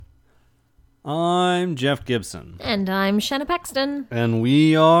I'm Jeff Gibson. And I'm Shanna Paxton. And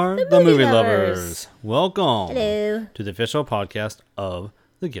we are the Movie Lovers. Lovers. Welcome Hello. to the official podcast of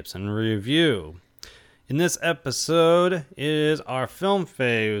the Gibson Review. In this episode, it is our Film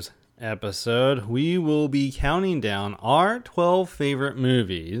Faves episode. We will be counting down our 12 favorite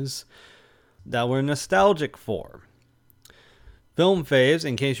movies that we're nostalgic for. Film Faves,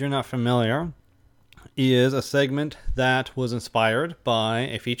 in case you're not familiar, is a segment that was inspired by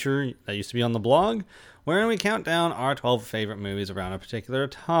a feature that used to be on the blog, wherein we count down our 12 favorite movies around a particular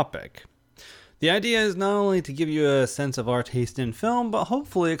topic. The idea is not only to give you a sense of our taste in film, but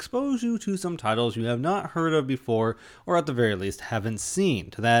hopefully expose you to some titles you have not heard of before, or at the very least haven't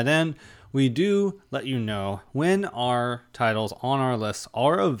seen. To that end, we do let you know when our titles on our list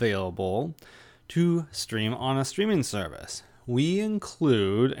are available to stream on a streaming service. We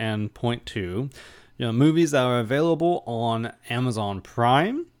include and point to movies that are available on Amazon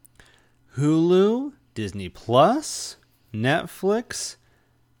Prime, Hulu, Disney Plus, Netflix,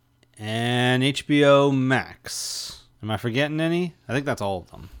 and HBO Max. Am I forgetting any? I think that's all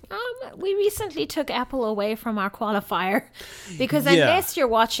of them. We recently took Apple away from our qualifier because unless you're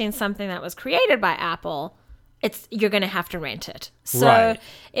watching something that was created by Apple, you're going to have to rent it. So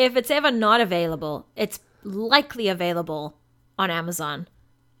if it's ever not available, it's likely available on Amazon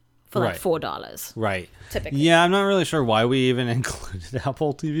for like $4. Right. Typically. Yeah, I'm not really sure why we even included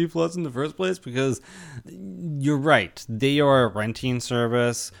Apple TV Plus in the first place, because you're right. They are a renting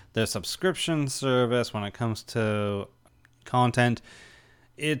service. They're a subscription service when it comes to content.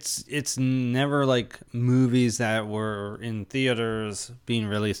 It's never like movies that were in theaters being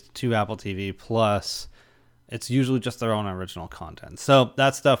released to Apple TV Plus. It's usually just their own original content. So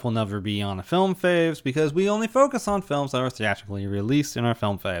that stuff will never be on a Film Faves because we only focus on films that are theatrically released in our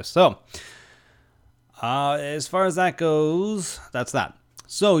Film Faves. So as far as that goes, that's that.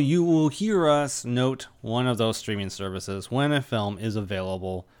 So you will hear us note one of those streaming services when a film is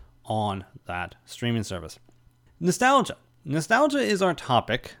available on that streaming service. Nostalgia. Nostalgia is our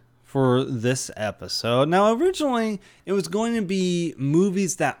topic for this episode. Now, originally, it was going to be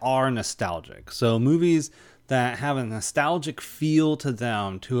movies that are nostalgic. So movies that have a nostalgic feel to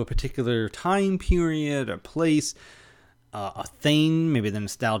them, to a particular time period or place, a thing. Maybe they're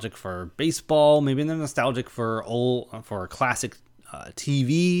nostalgic for baseball. Maybe they're nostalgic for classic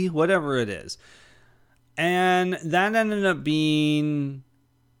TV, whatever it is. And that ended up being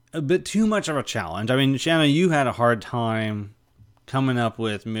a bit too much of a challenge. I mean, Shanna, you had a hard time coming up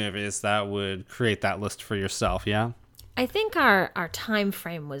with movies that would create that list for yourself, yeah? I think our time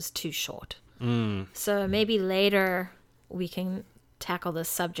frame was too short. So maybe later we can tackle this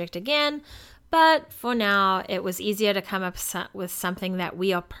subject again. But for now, it was easier to come up with something that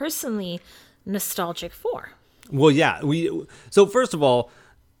we are personally nostalgic for. Well, yeah. So first of all,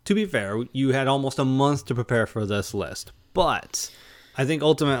 to be fair, you had almost a month to prepare for this list. But I think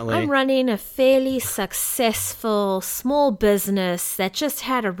ultimately I'm running a fairly successful small business that just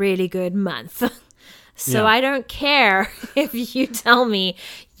had a really good month. So I don't care if you tell me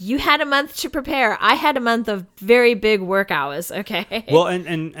you had a month to prepare. I had a month of very big work hours, okay? Well,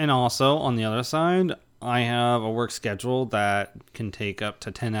 and also on the other side, I have a work schedule that can take up to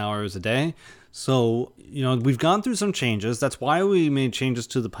 10 hours a day. So, we've gone through some changes. That's why we made changes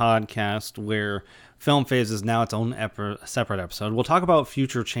to the podcast where Film Phase is now its own separate episode. We'll talk about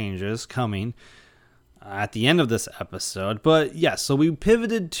future changes coming at the end of this episode. But yes, so we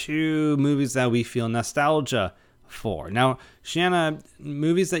pivoted to movies that we feel nostalgia for. Now, Shanna,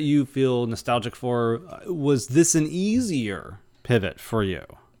 movies that you feel nostalgic for, was this an easier pivot for you?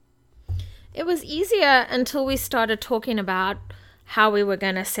 It was easier until we started talking about how we were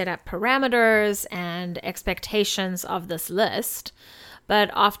going to set up parameters and expectations of this list. But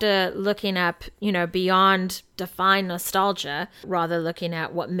after looking up, beyond define nostalgia, rather looking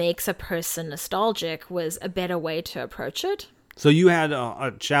at what makes a person nostalgic was a better way to approach it. So you had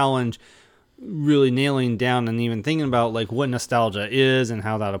a challenge really nailing down and even thinking about like what nostalgia is and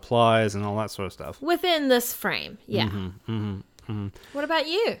how that applies and all that sort of stuff. Within this frame, yeah. What about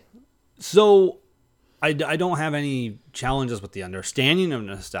you? So I don't have any challenges with the understanding of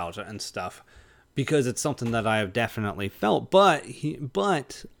nostalgia and stuff, because it's something that I have definitely felt. But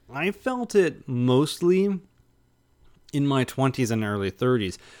I felt it mostly in my 20s and early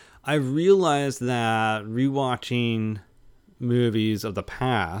 30s. I realized that rewatching movies of the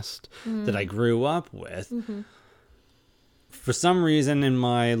past that I grew up with, for some reason in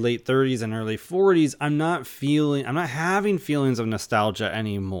my late 30s and early 40s, I'm not having feelings of nostalgia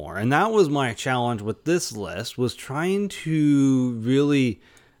anymore. And that was my challenge with this list, was trying to really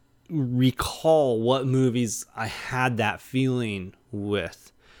recall what movies I had that feeling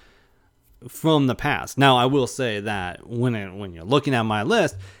with. from the past. Now, I will say that when you're looking at my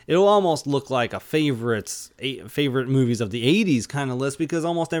list, it'll almost look like a favorite movies of the 80s kind of list, because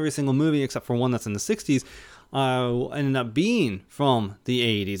almost every single movie except for one that's in the 60s ended up being from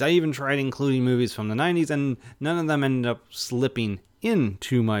the 80s. I even tried including movies from the 90s, and none of them ended up slipping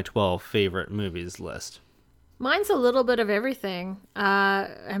into my 12 favorite movies list. Mine's a little bit of everything.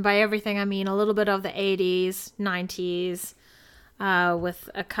 And by everything, I mean a little bit of the 80s, 90s, with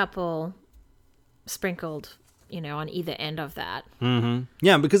a couple sprinkled, on either end of that. Mm-hmm.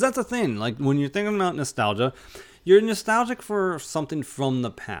 Yeah, because that's the thing. Like, when you're thinking about nostalgia, you're nostalgic for something from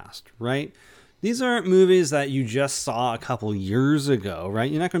the past, right? These aren't movies that you just saw a couple years ago,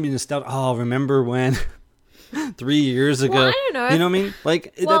 right? You're not going to be nostalgic. Oh, remember when 3 years ago? Well, I don't know. You know what I mean?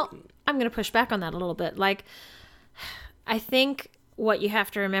 Like, I'm going to push back on that a little bit. Like, I think what you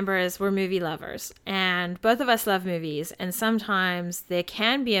have to remember is we're movie lovers, and both of us love movies, and sometimes there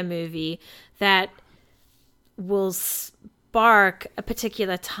can be a movie that will spark a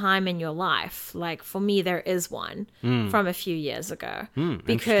particular time in your life. Like, for me, there is one from a few years ago,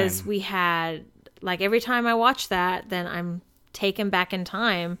 because we had, like, every time I watch that, then I'm taken back in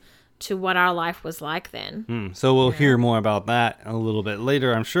time to what our life was like then. So we'll hear more about that a little bit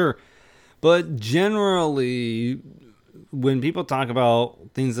later, I'm sure. But generally, when people talk about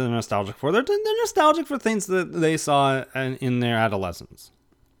things that they're nostalgic for, they're nostalgic for things that they saw in their adolescence.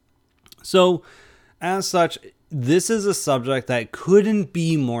 So, as such, this is a subject that couldn't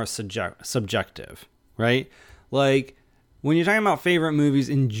be more subjective, right? Like, when you're talking about favorite movies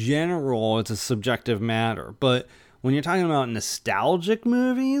in general, it's a subjective matter. But when you're talking about nostalgic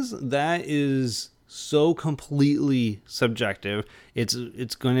movies, that is so completely subjective.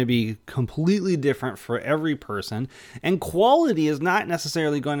 It's going to be completely different for every person, and quality is not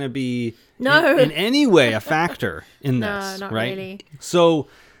necessarily going to be in any way a factor in this. No, not right? really. So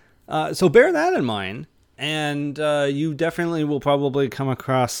bear that in mind, and you definitely will probably come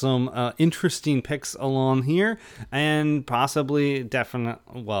across some interesting picks along here, and possibly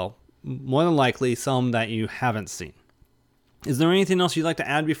more than likely some that you haven't seen. Is there anything else you'd like to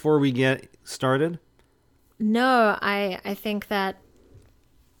add before we get started? No, I think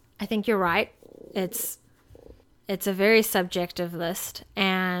you're right. It's a very subjective list,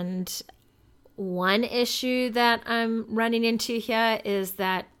 and one issue that I'm running into here is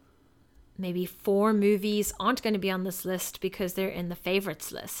that maybe 4 movies aren't going to be on this list because they're in the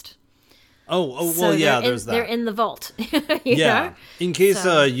favorites list. There's that. They're in the vault. Know? In case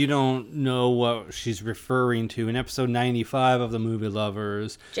you don't know what she's referring to, in episode 95 of the Movie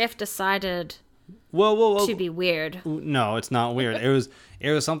Lovers, Jeff decided to be weird. No, it's not weird.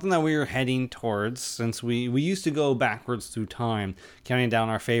 It was something that we were heading towards, since we used to go backwards through time, counting down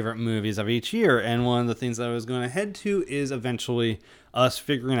our favorite movies of each year. And one of the things that I was going to head to is eventually us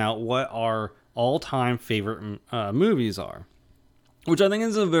figuring out what our all-time favorite movies are, which I think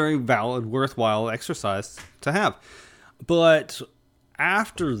is a very valid, worthwhile exercise to have. But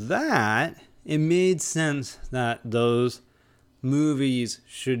after that, it made sense that those movies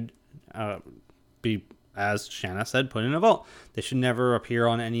should be, as Shanna said, put in a vault. They should never appear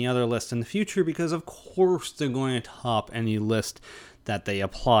on any other list in the future, because of course they're going to top any list that they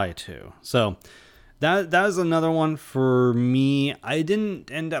apply to. So that is another one for me. I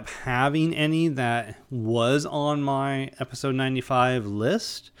didn't end up having any that was on my episode 95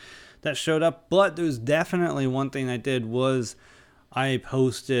 list that showed up, but there's definitely one thing I did was I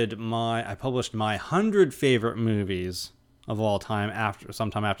published my 100 favorite movies of all time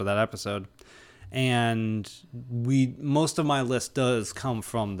sometime after that episode. And most of my list does come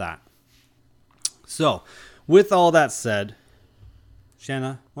from that. So, with all that said,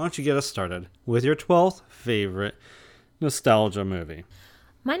 Shanna, why don't you get us started with your 12th favorite nostalgia movie?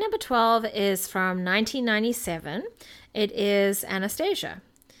 My number 12 is from 1997. It is Anastasia.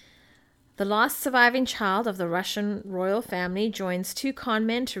 The last surviving child of the Russian royal family joins 2 con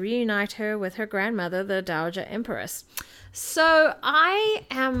men to reunite her with her grandmother, the Dowager Empress. So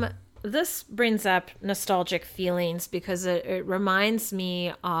this brings up nostalgic feelings because it reminds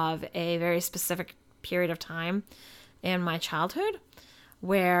me of a very specific period of time in my childhood,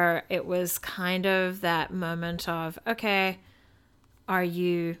 where it was kind of that moment of, okay, are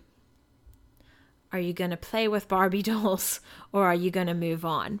you going to play with Barbie dolls, or are you going to move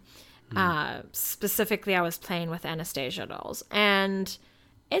on? Specifically, I was playing with Anastasia dolls, and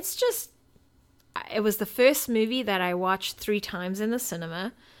it was the first movie that I watched 3 times in the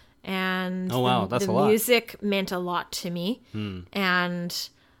cinema, and the music meant a lot to me. And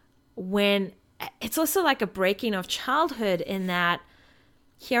when it's also like a breaking of childhood, in that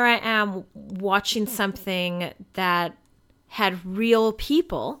here I am watching something that had real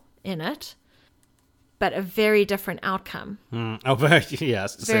people in it, but a very different outcome. Oh, very,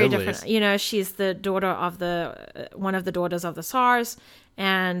 yes, to Very say the different. least. She's the daughter of one of the daughters of the Tsars,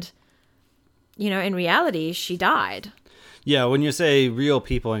 and in reality, she died. Yeah, when you say real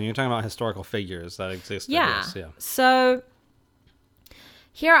people and you're talking about historical figures that exist. Yeah. Yes, yeah. So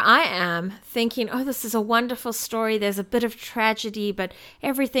here I am thinking, oh, this is a wonderful story. There's a bit of tragedy, but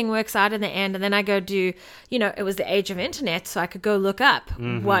everything works out in the end. And then I go do, it was the age of internet, so I could go look up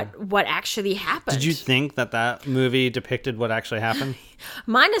what actually happened. Did you think that movie depicted what actually happened?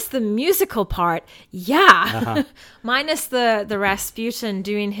 Minus the musical part, yeah. Minus the Rasputin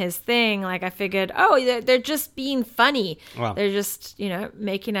doing his thing. Like I figured, oh, they're just being funny. Wow. They're just,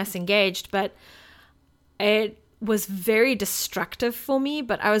 making us engaged. But it was very destructive for me,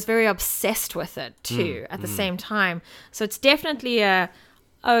 but I was very obsessed with it too at the same time. So it's definitely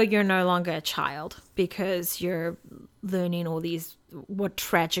you're no longer a child because you're learning all these, what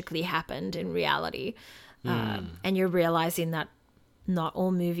tragically happened in reality. And you're realizing that not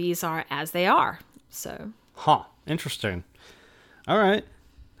all movies are as they are. So. Interesting. All right.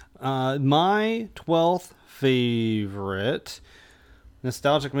 My 12th favorite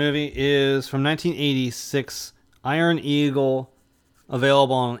nostalgic movie is from 1986, Iron Eagle,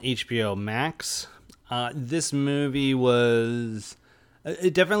 available on HBO Max. This movie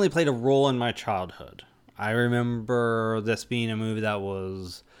it definitely played a role in my childhood. I remember this being a movie that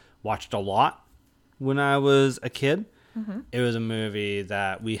was watched a lot when I was a kid. It was a movie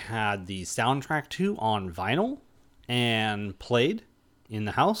that we had the soundtrack to on vinyl and played in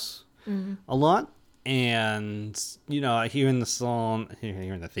the house a lot. And, hearing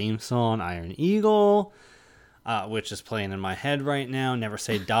the theme song, Iron Eagle, which is playing in my head right now. Never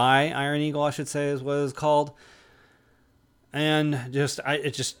Say Die, Iron Eagle, I should say, is what it's called. And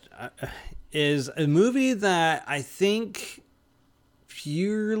it is a movie that I think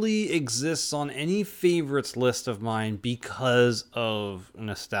purely exists on any favorites list of mine because of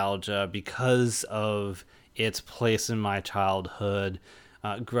nostalgia, because of its place in my childhood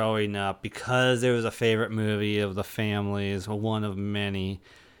growing up, because it was a favorite movie of the family's, one of many.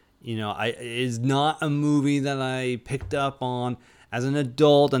 It is not a movie that I picked up on as an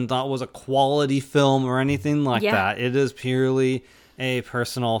adult and thought was a quality film or anything like that. It is purely a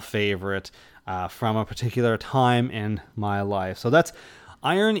personal favorite from a particular time in my life. So that's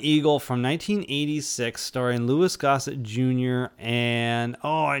Iron Eagle from 1986, starring Louis Gossett Jr. and,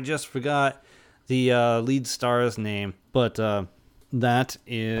 I just forgot the lead star's name, but that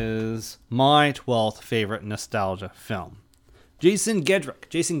is my 12th favorite nostalgia film. Jason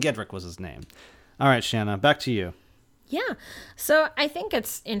Gedrick was his name. All right, Shanna, back to you. Yeah. So I think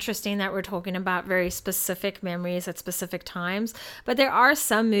it's interesting that we're talking about very specific memories at specific times, but there are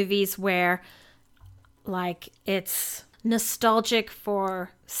some movies where it's nostalgic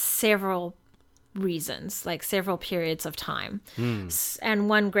for several reasons, like several periods of time. And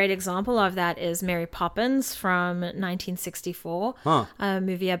one great example of that is Mary Poppins from 1964, a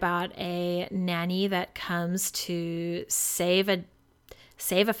movie about a nanny that comes to save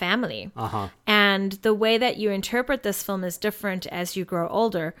a family. And the way that you interpret this film is different as you grow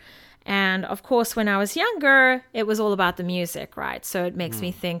older. And of course, when I was younger, it was all about the music, right? So it makes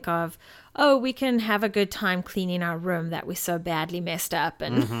me think of, we can have a good time cleaning our room that we so badly messed up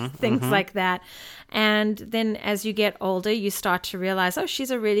and things like that. And then as you get older, you start to realize,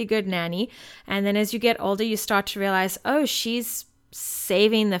 she's a really good nanny. And then as you get older, you start to realize, she's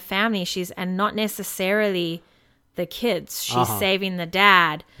saving the family. And not necessarily the kids. She's saving the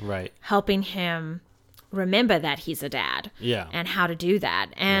dad, right? Helping him remember that he's a dad, and how to do that.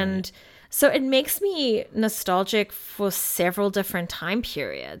 And so it makes me nostalgic for several different time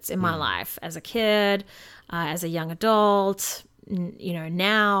periods in my life, as a kid, as a young adult.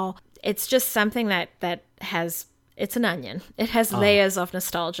 Now it's just something that has, it's an onion. It has layers of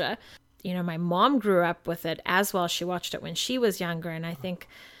nostalgia. My mom grew up with it as well. She watched it when she was younger, and I think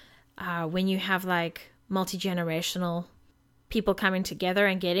when you have multi-generational people coming together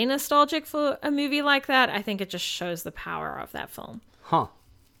and getting nostalgic for a movie like that, I think it just shows the power of that film.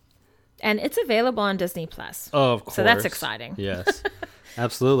 And it's available on Disney Plus. Of course. So that's exciting. Yes,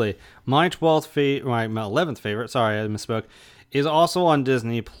 absolutely. My 11th favorite, sorry, I misspoke, is also on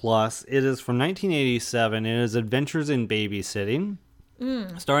Disney Plus. It is from 1987. It is Adventures in Babysitting,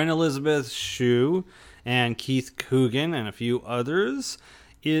 starring Elizabeth Shue and Keith Coogan and a few others.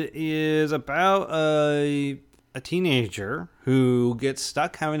 It is about a teenager who gets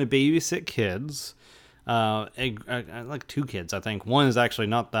stuck having to babysit kids, like two kids, I think. One is actually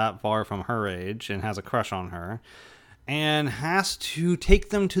not that far from her age and has a crush on her, and has to take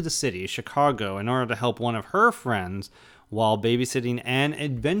them to the city, Chicago, in order to help one of her friends while babysitting and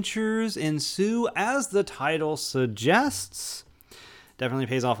adventures ensue, as the title suggests. Definitely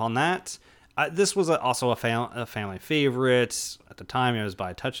pays off on that. This was also a family favorite. At the time, it was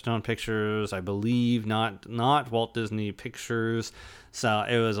by Touchstone Pictures, I believe, not Walt Disney Pictures. So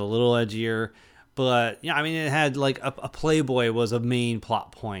it was a little edgier. But, yeah, I mean, it had like a Playboy was a main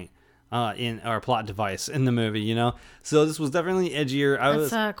plot point plot device in the movie, you know? So this was definitely edgier.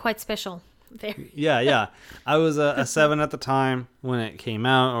 That's quite special. There. Yeah. I was a 7 at the time when it came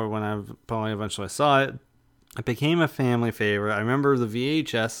out, or when I probably eventually saw it. It became a family favorite. I remember the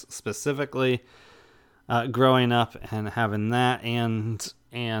VHS specifically growing up and having that. And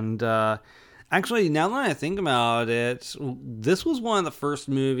actually, now that I think about it, this was one of the first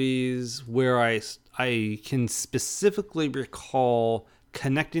movies where I can specifically recall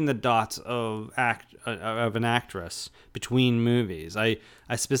connecting the dots of an actress between movies. I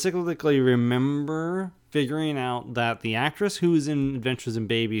specifically remember figuring out that the actress who was in Adventures in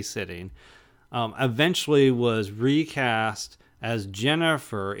Babysitting eventually was recast as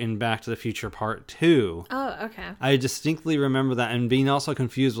Jennifer in Back to the Future Part 2. Oh, okay. I distinctly remember that, and being also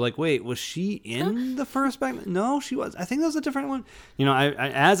confused, like, wait, was she in the first Back? No, she was. I think that was a different one. You know, I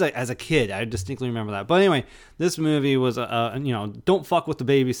as a kid, I distinctly remember that. But anyway, this movie was don't fuck with the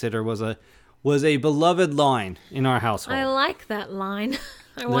babysitter was a beloved line in our household. I like that line.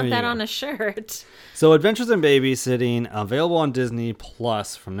 I want that on a shirt. So, Adventures in Babysitting, available on Disney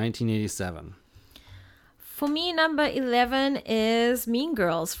Plus from 1987. For me, number 11 is Mean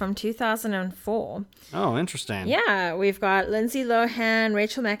Girls from 2004. Oh, interesting. Yeah, we've got Lindsay Lohan,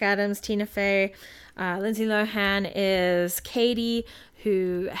 Rachel McAdams, Tina Fey. Lindsay Lohan is Katie,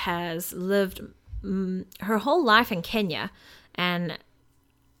 who has lived her whole life in Kenya and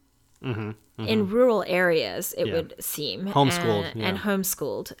in rural areas, it would seem. Homeschooled. And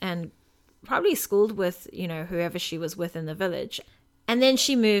homeschooled. And probably schooled with, whoever she was with in the village. And then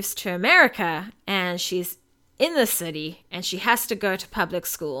she moves to America, and she's in the city, and she has to go to public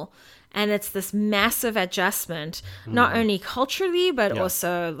school. And it's this massive adjustment, not only culturally, but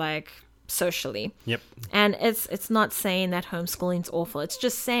also like socially. Yep. And it's not saying that homeschooling's awful. It's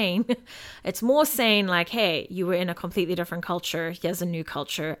just saying, it's more saying like, hey, you were in a completely different culture. Here's a new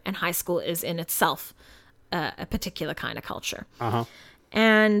culture. And high school is in itself a particular kind of culture. Uh-huh.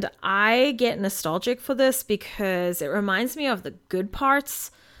 And I get nostalgic for this because it reminds me of the good parts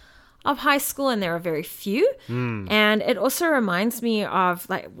of high school, and there are very few. And it also reminds me of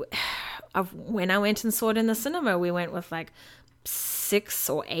when I went and saw it in the cinema. We went with like 6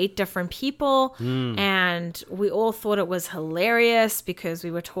 or 8 different people, and we all thought it was hilarious because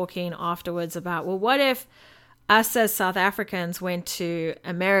we were talking afterwards about, well, what if us as South Africans went to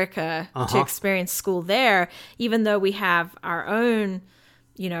America to experience school there, even though we have our own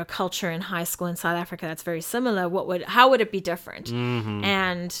culture in high school in South Africa that's very similar. How would it be different?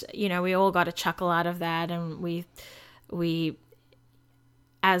 And we all got a chuckle out of that, and we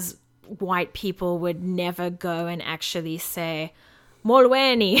as white people would never go and actually say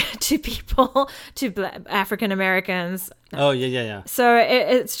molweni to people, to African Americans. Oh yeah. So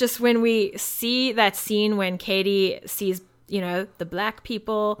it's just when we see that scene when Katie sees the black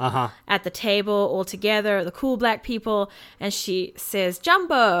people at the table all together, the cool black people, and she says,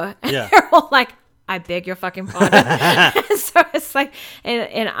 Jumbo. And they're all like, I beg your fucking pardon. So it's like,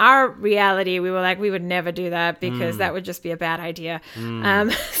 in our reality, we were like, we would never do that because that would just be a bad idea.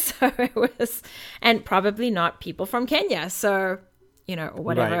 So it was, and probably not people from Kenya. So,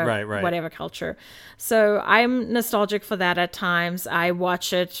 whatever culture. So I'm nostalgic for that at times. I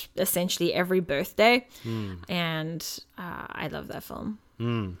watch it essentially every birthday, and I love that film.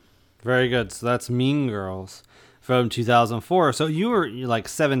 Very good. So that's Mean Girls from 2004. So you're like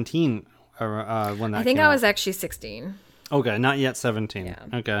 17 when that came out. I think I was actually 16. Okay, not yet 17. Yeah.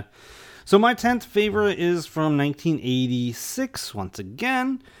 Okay. So my 10th favorite is from 1986 once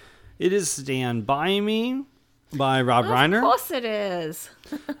again. It is Stand By Me by Rob Reiner. Of course it is.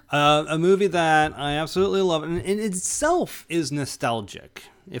 A movie that I absolutely love, and in itself is nostalgic.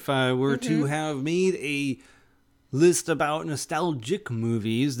 If I were to have made a list about nostalgic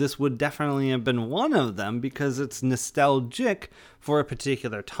movies, this would definitely have been one of them because it's nostalgic for a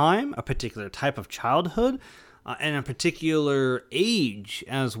particular time, a particular type of childhood, and a particular age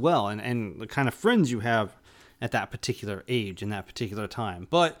as well, and the kind of friends you have at that particular age and that particular time.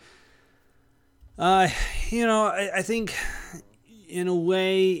 But I think in a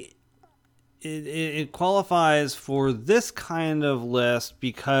way it qualifies for this kind of list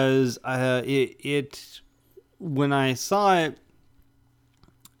because it when I saw it,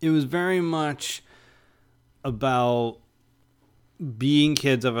 it was very much about being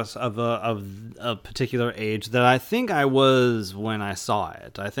kids of a particular age that I think I was when I saw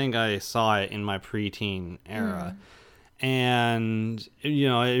it. I think I saw it in my preteen era. And, you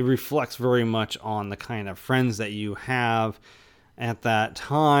know, it reflects very much on the kind of friends that you have at that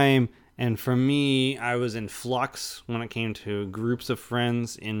time. And for me, I was in flux when it came to groups of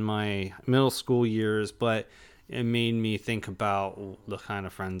friends in my middle school years, but it made me think about the kind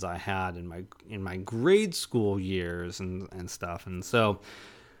of friends I had in my grade school years and stuff. And so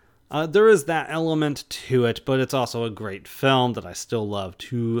there is that element to it, but it's also a great film that I still love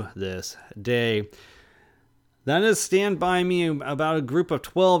to this day. That is Stand By Me, about a group of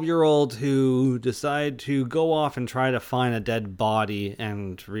 12-year-olds who decide to go off and try to find a dead body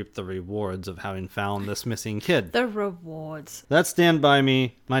and reap the rewards of having found this missing kid. The rewards. That's Stand By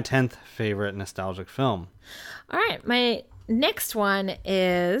Me, my 10th favorite nostalgic film. All right, my next one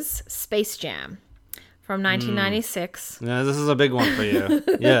is Space Jam from 1996. Yeah, this is a big one for you.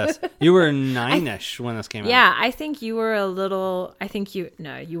 Yes. You were 9-ish when this came out. Yeah, I think you were a little...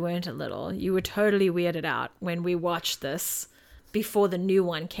 No, you weren't a little. You were totally weirded out when we watched this before the new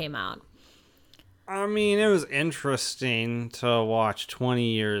one came out. I mean, it was interesting to watch 20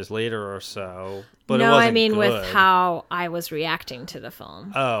 years later or so, but no, it wasn't I mean good. with how I was reacting to the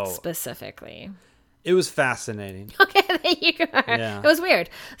film. Oh. Specifically. It was fascinating. Okay, there you go. Yeah. It was weird.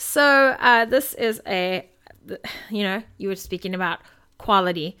 So this is you were speaking about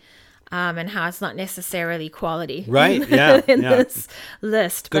quality and how it's not necessarily quality. Right, in this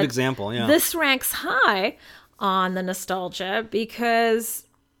list. Good But example, yeah. This ranks high on the nostalgia because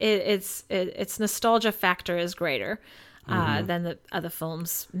its nostalgia factor is greater than the other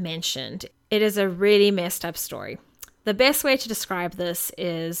films mentioned. It is a really messed up story. The best way to describe this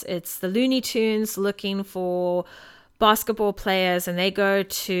is it's the Looney Tunes looking for basketball players, and they go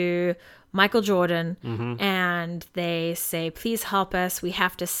to Michael Jordan and they say, please help us. We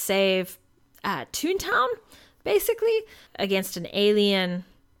have to save Toontown, basically, against an alien.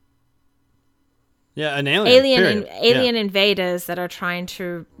 Yeah, an alien. Alien invaders that are trying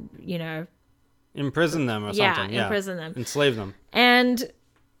to, imprison them or something. Yeah, imprison them. Enslave them. And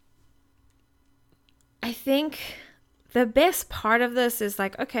I think the best part of this is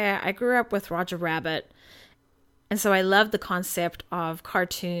like, okay, I grew up with Roger Rabbit. And so I love the concept of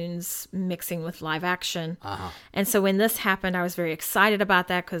cartoons mixing with live action. And so when this happened, I was very excited about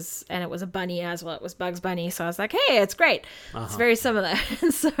that and it was a bunny as well. It was Bugs Bunny. So I was like, hey, it's great. It's very similar.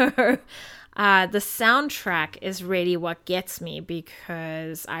 And so the soundtrack is really what gets me,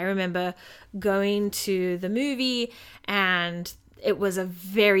 because I remember going to the movie and it was a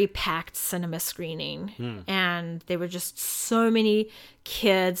very packed cinema screening. And there were just so many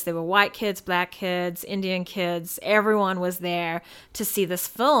kids. There were white kids, black kids, Indian kids. Everyone was there to see this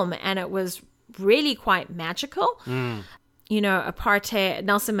film. And it was really quite magical. Apartheid,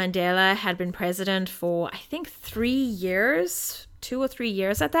 Nelson Mandela had been president for, I think, 3 years, 2 or 3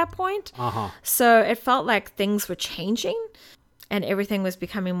 years at that point. So it felt like things were changing and everything was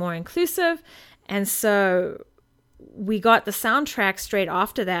becoming more inclusive. And so we got the soundtrack straight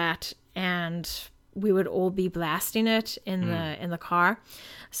after that, and we would all be blasting it in the car.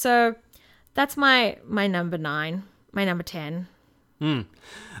 So that's my number 9, my number 10.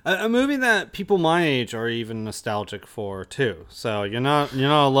 A movie that people my age are even nostalgic for too. So you're not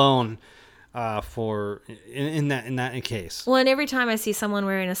alone for in that case. Well, and every time I see someone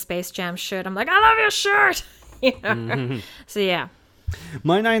wearing a Space Jam shirt, I'm like, I love your shirt. So yeah.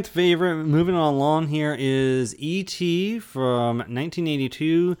 My 9th favorite, moving along here, is E.T. from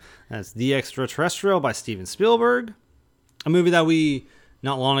 1982. That's The Extraterrestrial by Steven Spielberg. A movie that we,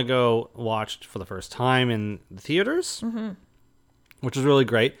 not long ago, watched for the first time in the theaters. Which was really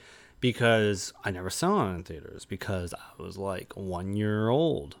great, because I never saw it in theaters, because I was like 1 year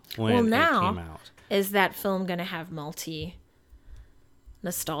old when it came out. Is that film going to have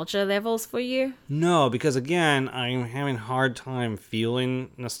nostalgia levels for you? No, because again, I'm having a hard time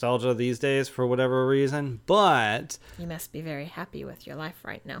feeling nostalgia these days for whatever reason, but... You must be very happy with your life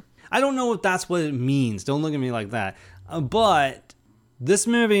right now. I don't know if that's what it means. Don't look at me like that. But this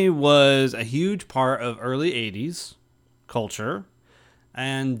movie was a huge part of early 80s culture,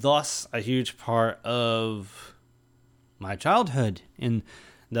 and thus a huge part of my childhood in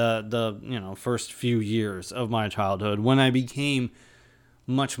the first few years of my childhood, when I became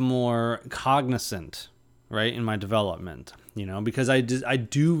much more cognizant, right, in my development, because I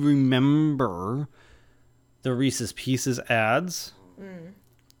do remember the Reese's Pieces ads.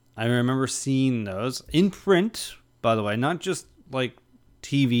 I remember seeing those in print, by the way, not just like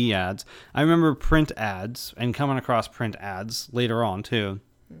TV ads. I remember print ads and coming across print ads later on too.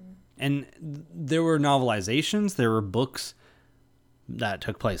 And there were novelizations, there were books that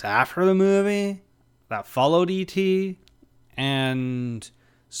took place after the movie that followed E.T. And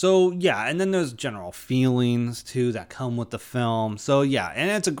so, yeah, and then there's general feelings, too, that come with the film. So, yeah,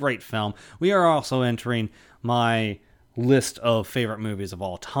 and it's a great film. We are also entering my list of favorite movies of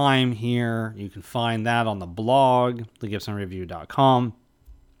all time here. You can find that on the blog, thegibsonreview.com.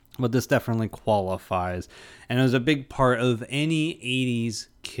 But this definitely qualifies, and it was a big part of any 80s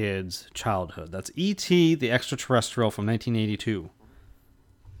kid's childhood. That's E.T. the Extraterrestrial from 1982.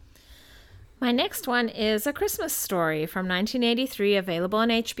 My next one is A Christmas Story from 1983, available on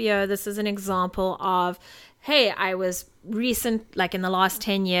HBO. This is an example of, hey, I was like in the last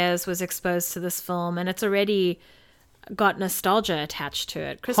 10 years, was exposed to this film, and it's already got nostalgia attached to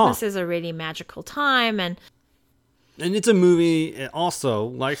it. Christmas is a really magical time, and it's a movie also,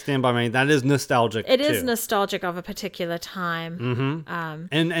 like Stand By Me, that is nostalgic, It is nostalgic of a particular time. Mm-hmm.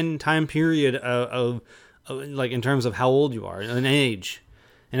 And time period of, like, in terms of how old you are, an age.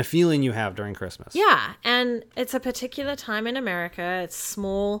 And a feeling you have during Christmas. Yeah, and it's a particular time in America. It's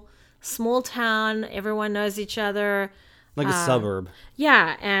small town. Everyone knows each other. Like a suburb.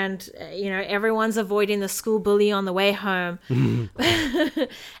 Yeah, and, everyone's avoiding the school bully on the way home.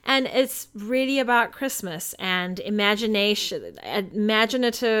 And it's really about Christmas and imaginative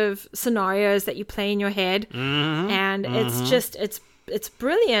scenarios that you play in your head. Mm-hmm. And it's just, it's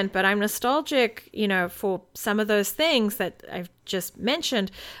brilliant, but I'm nostalgic, for some of those things that I've just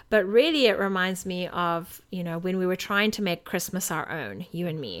mentioned. But really, it reminds me of, when we were trying to make Christmas our own, you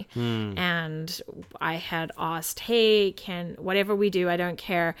and me. And I had asked, hey, whatever we do, I don't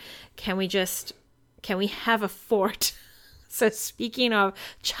care. Can we have a fort? So speaking of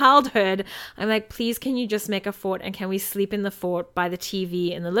childhood, I'm like, please, can you just make a fort, and can we sleep in the fort by the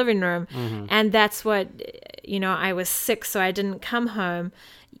TV in the living room? Mm-hmm. And that's what, I was sick, so I didn't come home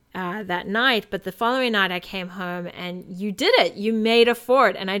that night. But the following night I came home and you did it. You made a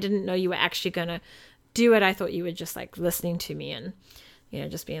fort, and I didn't know you were actually going to do it. I thought you were just like listening to me and,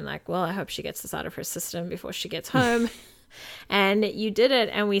 just being like, well, I hope she gets this out of her system before she gets home. And you did it,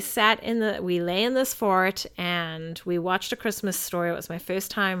 and we lay in this fort, and we watched A Christmas Story. It was my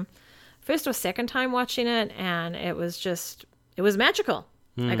first or second time watching it, and it was magical.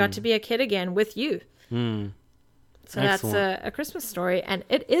 I got to be a kid again with you. So Excellent. That's a Christmas Story, and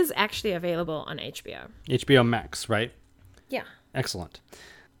it is actually available on HBO. HBO Max, right? Yeah. Excellent.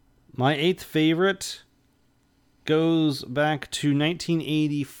 My 8th favorite goes back to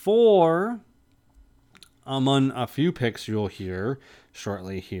 1984. Among a few picks you'll hear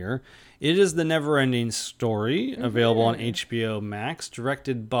shortly here. It is The NeverEnding Story, available on HBO Max,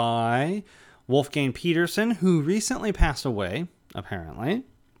 directed by Wolfgang Peterson, who recently passed away, apparently.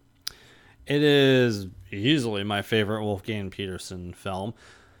 It is easily my favorite Wolfgang Peterson film.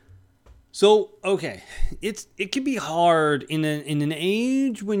 So, okay, it can be hard in an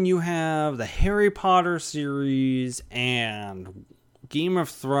age when you have the Harry Potter series and Game of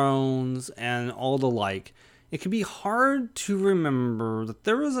Thrones and all the like. It can be hard to remember that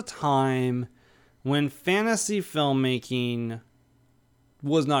there was a time when fantasy filmmaking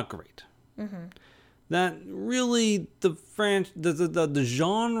was not great. Mm-hmm. That really the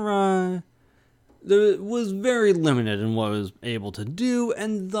genre was very limited in what it was able to do,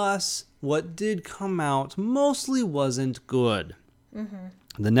 and thus what did come out mostly wasn't good. Mm-hmm.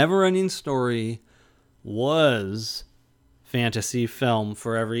 The NeverEnding Story was fantasy film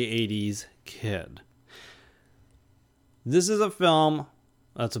for every 80s kid. This is a film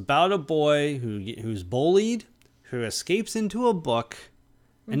that's about a boy who's bullied, who escapes into a book,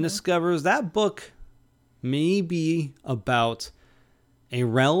 and discovers that book may be about a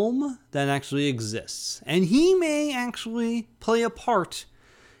realm that actually exists. And he may actually play a part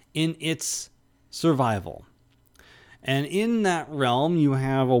in its survival. And in that realm, you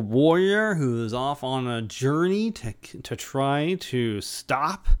have a warrior who is off on a journey to try to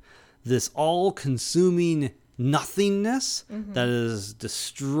stop this all-consuming nothingness that is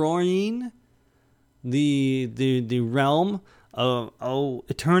destroying the realm of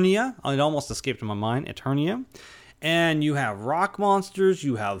Eternia. It almost escaped my mind, Eternia. And you have rock monsters,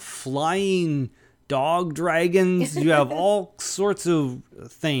 you have flying dog dragons, you have all sorts of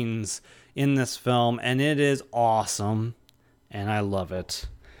things in this film, and it is awesome, and I love it.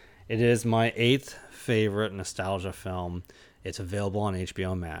 It is my 8th favorite nostalgia film. It's available on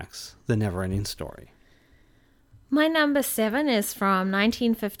HBO Max, The NeverEnding Story. My number 7 is from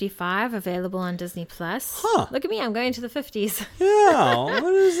 1955, available on Disney+. Huh. Look at me, I'm going to the 50s. Yeah,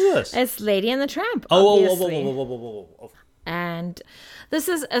 what is this? It's Lady and the Tramp, obviously. Whoa. And this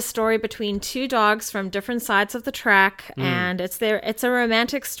is a story between two dogs from different sides of the track, and it's a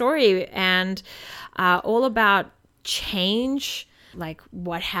romantic story, and all about change like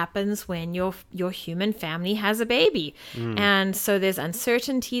what happens when your human family has a baby. And so there's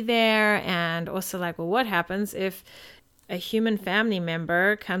uncertainty there, and also like, well, what happens if a human family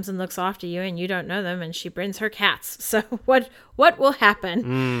member comes and looks after you and you don't know them and she brings her cats? So what will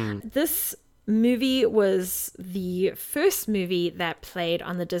happen? This movie was the first movie that played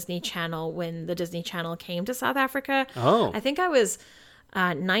on the Disney Channel when the Disney Channel came to South Africa. Oh. I think I was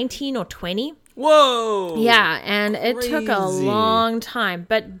 19 or 20. Whoa! Yeah, and it took a Crazy. long time.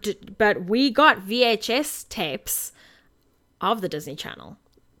 But we got VHS tapes of the Disney Channel.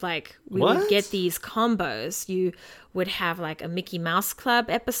 Like, we would What? get these combos. You would have like a Mickey Mouse Club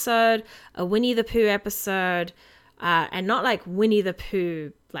episode, a Winnie the Pooh episode, and not like Winnie the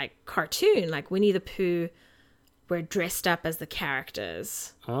Pooh like cartoon, like Winnie the Pooh were dressed up as the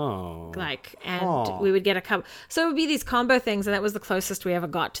characters. Oh. Like, and we would get a couple. So it would be these combo things, and that was the closest we ever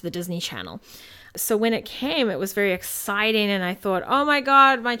got to the Disney Channel. So when it came, it was very exciting, and I thought, oh my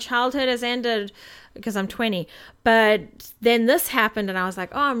God, my childhood has ended, because I'm 20. But then this happened, and I was like,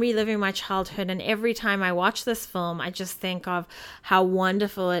 oh, I'm reliving my childhood. And every time I watch this film, I just think of how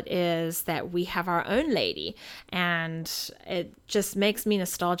wonderful it is that we have our own lady. And it just makes me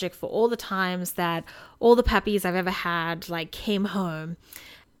nostalgic for all the times that all the puppies I've ever had like came home.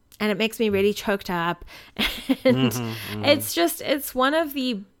 And it makes me really choked up. And it's one of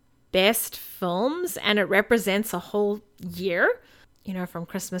the best films, and it represents a whole year, you know, from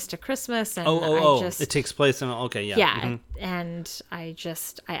Christmas to Christmas. And It takes place in, okay, yeah. Yeah, and I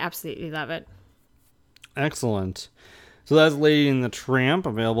absolutely love it. Excellent. So that's Lady and the Tramp,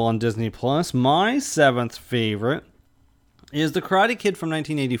 available on Disney Plus. My seventh favorite is The Karate Kid from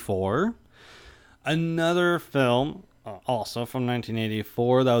 1984. Another film, also from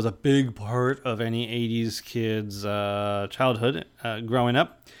 1984, that was a big part of any 80s kid's childhood growing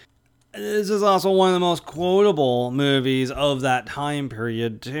up. This is also one of the most quotable movies of that time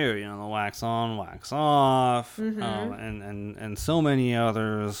period too. You know, the wax on, wax off, and so many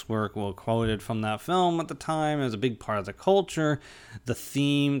others were quoted from that film at the time. It was a big part of the culture. The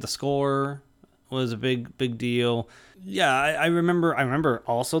theme, the score was a big deal. Yeah, I remember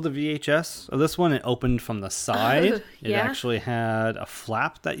also the VHS of this one. It opened from the side. It actually had a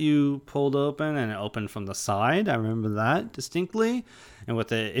flap that you pulled open, and it opened from the side. I remember that distinctly. And with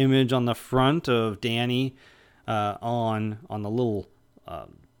the image on the front of Danny on the little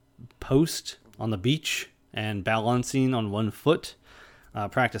post on the beach and balancing on one foot,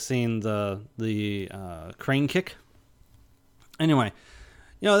 practicing the crane kick. Anyway,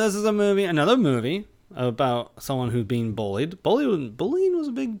 you know, this is another movie about someone who's being bullied. Bullying was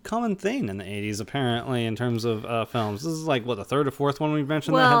a big common thing in the 80s, apparently, in terms of films. This is like, what, the third or fourth one we've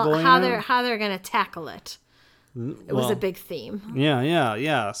mentioned that had bullying? How they're going to tackle it. It was a big theme.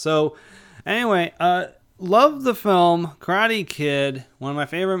 Yeah. So, anyway, love the film Karate Kid, one of my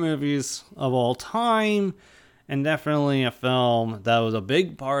favorite movies of all time, and definitely a film that was a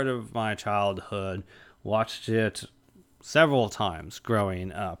big part of my childhood. Watched it several times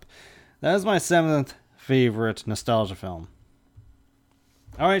growing up. That is my seventh favorite nostalgia film.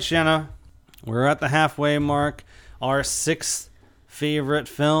 All right, Shanna, we're at the halfway mark. Our sixth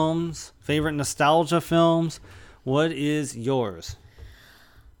favorite nostalgia films. What is yours?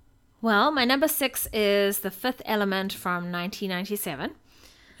 Well, my number 6 is The Fifth Element from 1997.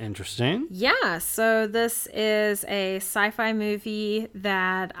 Interesting. Yeah, so this is a sci-fi movie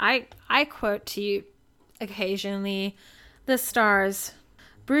that I quote to you occasionally. This stars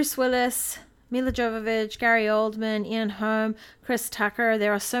Bruce Willis, Mila Jovovich, Gary Oldman, Ian Holm, Chris Tucker.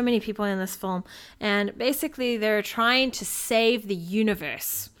 There are so many people in this film. And basically they're trying to save the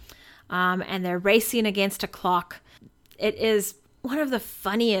universe. And they're racing against a clock. It is one of the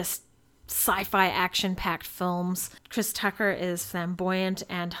funniest sci-fi action-packed films. Chris Tucker is flamboyant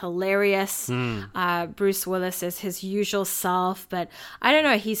and hilarious. Bruce Willis is his usual self, but I don't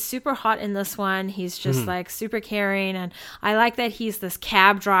know, he's super hot in this one. He's just like super caring, and I like that he's this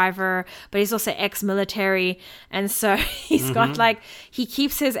cab driver, but he's also ex-military, and so he's got like, he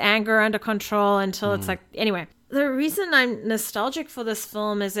keeps his anger under control until it's like, anyway. The reason I'm nostalgic for this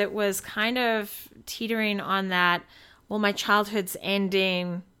film is it was kind of teetering on that, well, my childhood's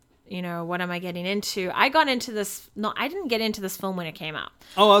ending, you know, what am I getting into? I didn't get into this film when it came out.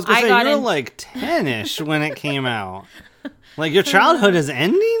 Oh, I was going to say, you were like 10-ish when it came out. Like, your childhood is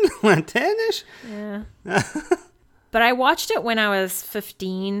ending? 10-ish? Yeah. But I watched it when I was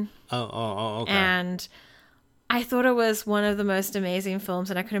 15. Oh, okay. And I thought it was one of the most amazing films,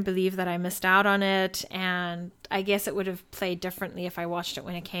 and I couldn't believe that I missed out on it. And I guess it would have played differently if I watched it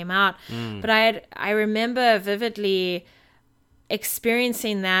when it came out. But I remember vividly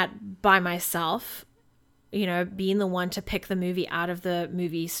experiencing that by myself being the one to pick the movie out of the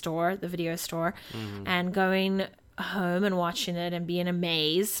movie store, the video store, and going home and watching it and being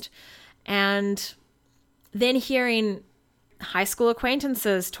amazed. And then hearing high school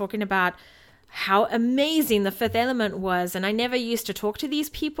acquaintances talking about how amazing The Fifth Element was. And I never used to talk to these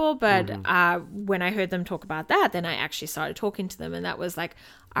people, but when I heard them talk about that, then I actually started talking to them. And that was like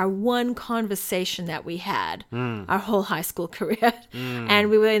our one conversation that we had our whole high school career. And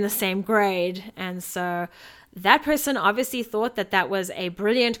we were in the same grade. And so that person obviously thought that that was a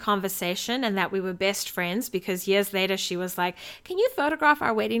brilliant conversation and that we were best friends, because years later she was like, can you photograph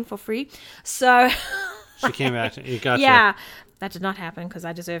our wedding for free? So she came back. You got yeah, that did not happen because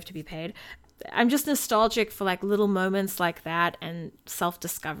I deserve to be paid. I'm just nostalgic for like little moments like that and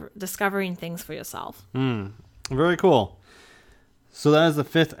discovering things for yourself. Very cool. So that is The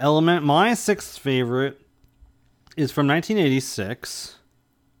Fifth Element. My sixth favorite is from 1986.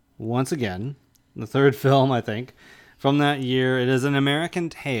 Once again, the third film, I think, from that year. It is An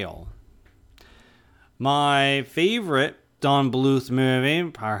American Tail. My favorite Don Bluth movie,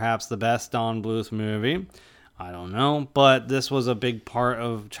 perhaps the best Don Bluth movie, I don't know, but this was a big part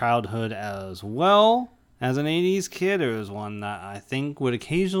of childhood as well. As an 80s kid, it was one that I think would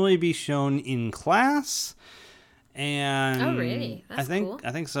occasionally be shown in class. And oh, really? That's cool.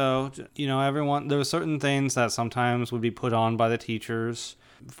 I think so. Everyone, there were certain things that sometimes would be put on by the teachers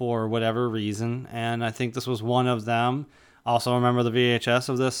for whatever reason, and I think this was one of them. Also remember the VHS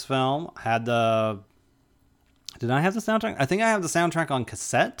of this film had did I have the soundtrack? I think I have the soundtrack on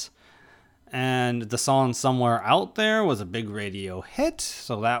cassette. And the song Somewhere Out There was a big radio hit,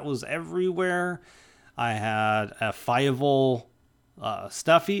 so that was everywhere. I had a Fievel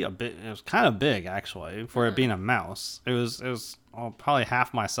stuffy, it was kind of big actually for it being a mouse. It was probably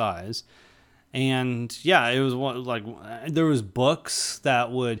half my size. And yeah, it was there was books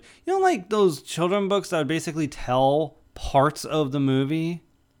that would, like those children books that would basically tell parts of the movie.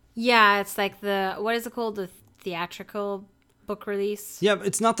 Yeah, it's like what is it called? The theatrical book release. Yeah,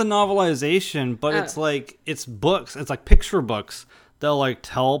 it's not the novelization, but it's books. It's like picture books. They'll like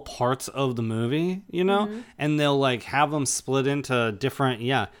tell parts of the movie, and they'll like have them split into different.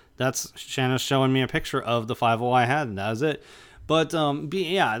 Yeah, that's Shanna's showing me a picture of the 5 I had, and that was it. But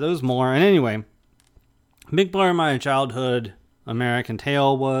yeah, there's more. And anyway, big part of my childhood American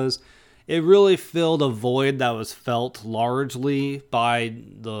Tail was it really filled a void that was felt largely by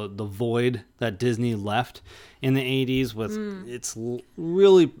the void that Disney left in the 80s with its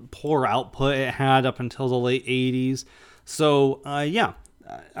really poor output it had up until the late 80s. So, yeah,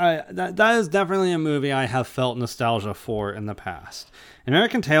 that is definitely a movie I have felt nostalgia for in the past.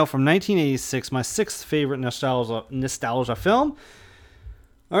 American Tail from 1986, my sixth favorite nostalgia film.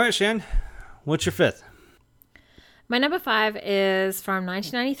 All right, Shan, what's your fifth? My number 5 is from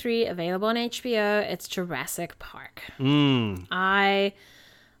 1993, available on HBO. It's Jurassic Park. I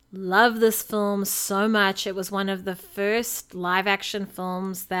love this film so much. It was one of the first live-action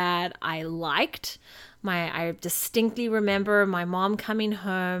films that I liked. I distinctly remember my mom coming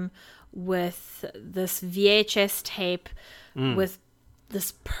home with this VHS tape with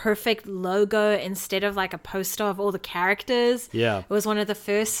this perfect logo instead of like a poster of all the characters. Yeah. It was one of the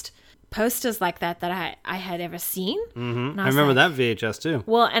first posters like that I had ever seen. Mm-hmm. I remember that VHS too.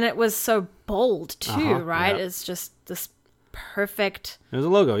 Well, and it was so bold too, right? Yeah. It's just this perfect... It was a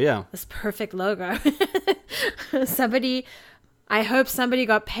logo, yeah. This perfect logo. I hope somebody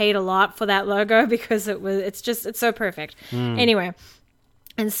got paid a lot for that logo because it's so perfect. Anyway,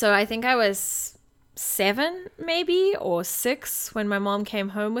 and so I think I was 7 maybe or 6 when my mom came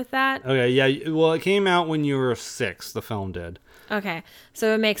home with that. Okay, yeah. Well, it came out when you were 6, the film did. Okay,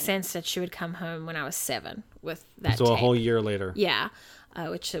 so it makes sense that she would come home when I was 7 with that So tape. a whole year later. Yeah,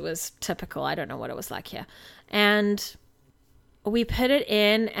 which it was typical. I don't know what it was like here. And we put it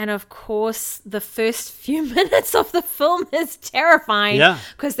in, and of course, the first few minutes of the film is terrifying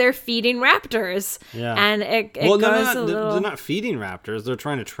because they're feeding raptors. Yeah. And it goes they're not feeding raptors. They're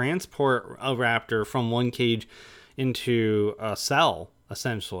trying to transport a raptor from one cage into a cell,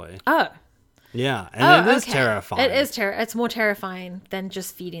 essentially. Oh. Yeah, and it is terrifying. It is it's more terrifying than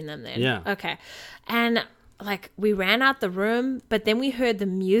just feeding them then. Yeah. Okay. And like we ran out the room, but then we heard the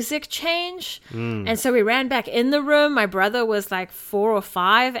music change. And so we ran back in the room. My brother was like 4 or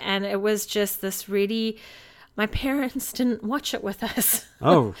 5, and it was just this really... My parents didn't watch it with us.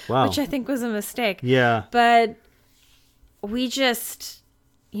 Oh, wow. Which I think was a mistake. Yeah. But we just,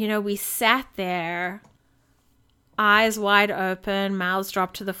 we sat there... eyes wide open, mouths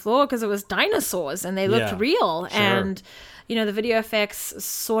dropped to the floor because it was dinosaurs and they looked real. Sure. And, the video effects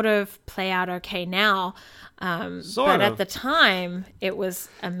sort of play out okay now. But at the time, it was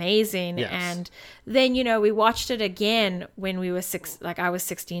amazing. Yes. And then, we watched it again when we were I was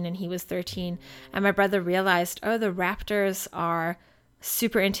 16 and he was 13. And my brother realized, oh, the raptors are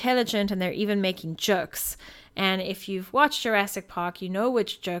super intelligent and they're even making jokes. And if you've watched Jurassic Park, you know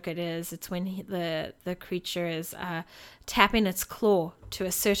which joke it is. It's when the creature is tapping its claw to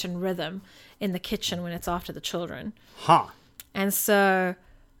a certain rhythm in the kitchen when it's after the children. Huh. And so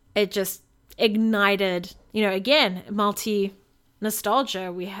it just ignited, again,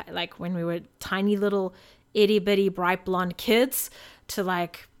 nostalgia. We had, like, when we were tiny little itty bitty bright blonde kids to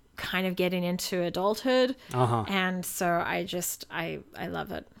like kind of getting into adulthood. And so I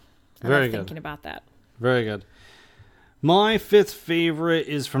love it. I love thinking about that. Very good. My fifth favorite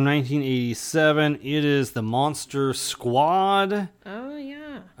is from 1987. It is The Monster Squad. Oh,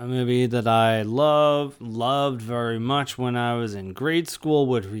 yeah. A movie that I loved very much when I was in grade school,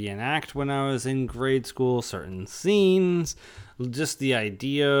 would reenact when I was in grade school, certain scenes. Just the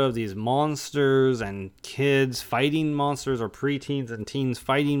idea of these monsters and kids fighting monsters, or preteens and teens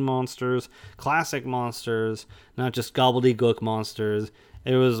fighting monsters, classic monsters, not just gobbledygook monsters.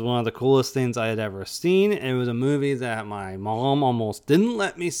 It was one of the coolest things I had ever seen. It was a movie that my mom almost didn't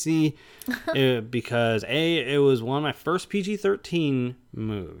let me see because A, it was one of my first PG-13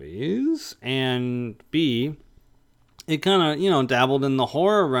 movies, and B, it kind of, dabbled in the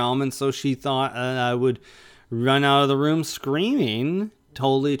horror realm, and so she thought I would run out of the room screaming,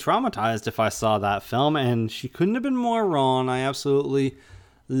 totally traumatized if I saw that film, and she couldn't have been more wrong. I absolutely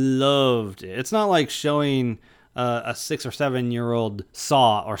loved it. It's not like showing a 6 or 7 year old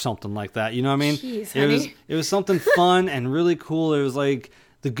Saw or something like that. You know what I mean? Jeez, it was something fun and really cool. It was like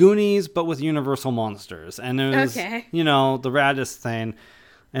the Goonies, but with Universal monsters, and it was the raddest thing.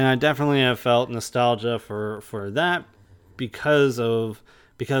 And I definitely have felt nostalgia for that because of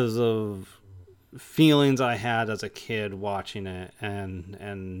feelings I had as a kid watching it,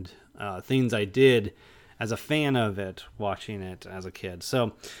 and things I did as a fan of it watching it as a kid.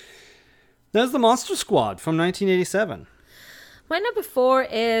 So that's The Monster Squad from 1987. My number 4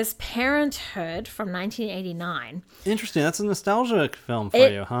 is Parenthood from 1989. Interesting. That's a nostalgic film for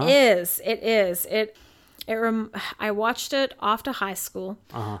you, huh? It is. I watched it after high school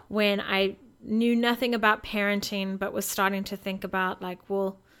when I knew nothing about parenting, but was starting to think about, like,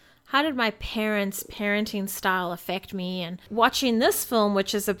 well, how did my parents' parenting style affect me? And watching this film,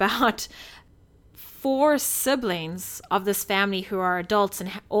 which is about 4 siblings of this family who are adults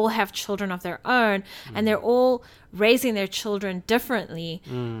and all have children of their own, and they're all raising their children differently.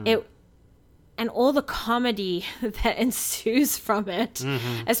 And all the comedy that ensues from it,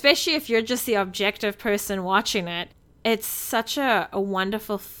 especially if you're just the objective person watching it. It's such a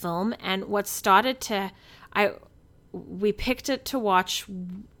wonderful film. And what started to... we picked it to watch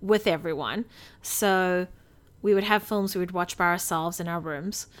with everyone. So we would have films we would watch by ourselves in our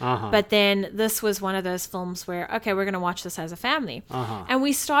rooms. But then this was one of those films where, okay, we're going to watch this as a family. And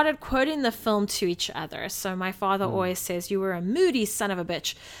we started quoting the film to each other. So my father always says, "You were a moody son of a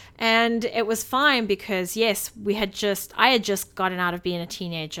bitch." And it was fine because, yes, I had just gotten out of being a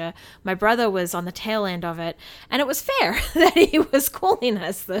teenager. My brother was on the tail end of it. And it was fair that he was calling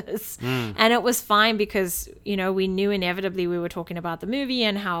us this. And it was fine because, we knew inevitably we were talking about the movie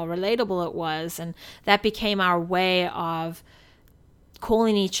and how relatable it was. And that became our way of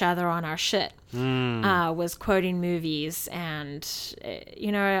calling each other on our shit, was quoting movies. And,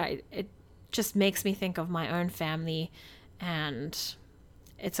 it just makes me think of my own family, and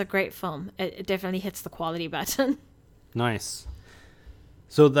it's a great film. It definitely hits the quality button. Nice.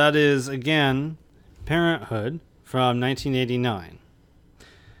 So that is, again, Parenthood from 1989.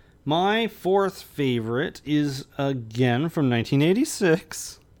 My 4th favorite is, again, from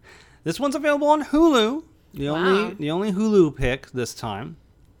 1986. This one's available on Hulu. The only Hulu pick this time.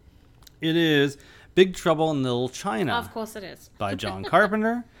 It is Big Trouble in Little China. Of course it is. By John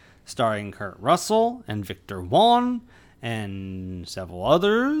Carpenter, starring Kurt Russell and Victor Wong and several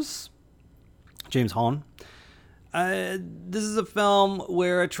others. James Hong. This is a film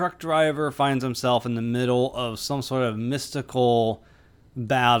where a truck driver finds himself in the middle of some sort of mystical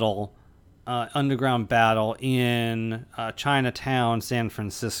battle, underground battle in Chinatown, San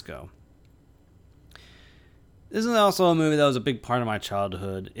Francisco. This is also a movie that was a big part of my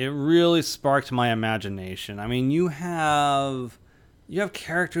childhood. It really sparked my imagination. I mean, you have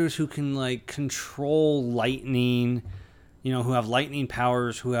characters who can, like, control lightning, who have lightning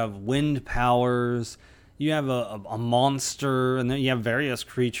powers, who have wind powers. You have a monster, and then you have various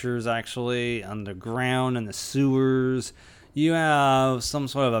creatures, actually, underground in the sewers. You have some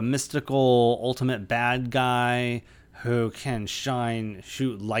sort of a mystical ultimate bad guy who can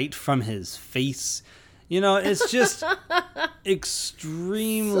shoot light from his face. It's just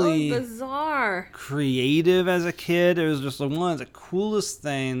extremely so bizarre, creative as a kid. It was just one of the coolest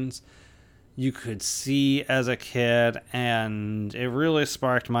things you could see as a kid, and it really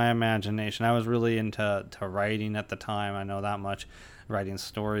sparked my imagination. I was really into writing at the time. I know that much, writing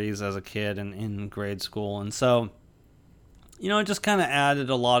stories as a kid and in grade school, and so it just kind of added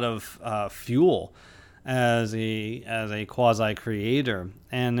a lot of fuel as a quasi creator,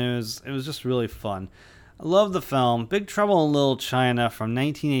 and it was just really fun. I love the film. Big Trouble in Little China from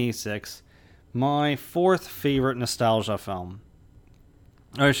 1986, my fourth favorite nostalgia film.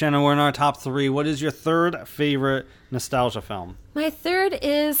 All right, Shanna, we're in our top 3. What is your third favorite nostalgia film? My third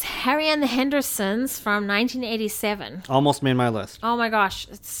is Harry and the Hendersons from 1987. Almost made my list. Oh my gosh,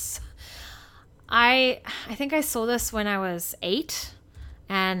 I think I saw this when I was 8,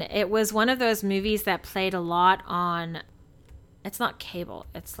 and it was one of those movies that played a lot on. It's not cable.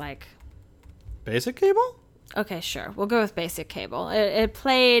 It's like basic cable. Okay, sure. We'll go with basic cable. It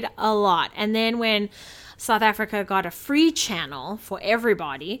played a lot, and then when South Africa got a free channel for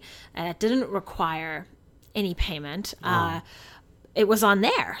everybody, it didn't require any payment. It was on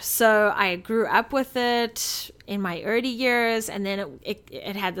there. So I grew up with it in my early years, and then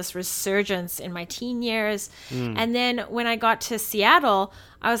it had this resurgence in my teen years. And then when I got to Seattle,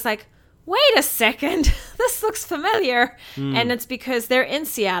 I was like, wait a second, this looks familiar. And it's because they're in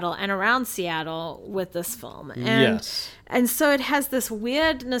Seattle and around Seattle with this film. And so it has this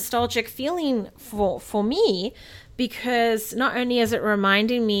weird nostalgic feeling for me, because not only is it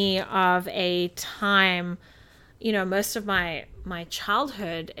reminding me of a time, most of my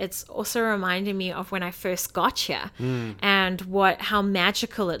childhood, it's also reminding me of when I first got here and how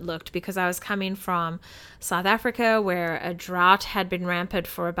magical it looked, because I was coming from South Africa, where a drought had been rampant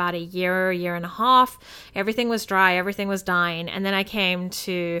for about a year and a half. Everything was dry, everything was dying. And then I came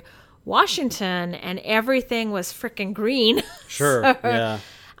to Washington and everything was freaking green. Sure. So, yeah.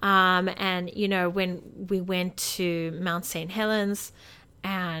 And when we went to Mount St. Helens,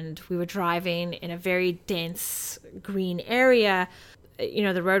 and we were driving in a very dense green area,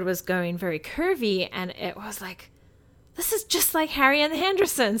 the road was going very curvy, and it was like, this is just like Harry and the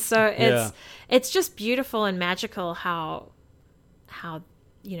Hendersons. So it's just beautiful and magical how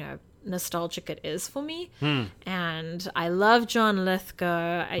nostalgic it is for me. And I love John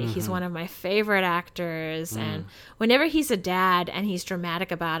Lithgow. He's one of my favorite actors, and whenever he's a dad and he's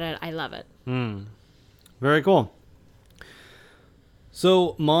dramatic about it, I love it. Very cool.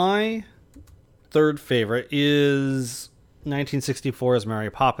 So my third favorite is 1964's Mary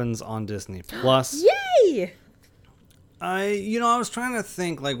Poppins on Disney Plus. Yay! I was trying to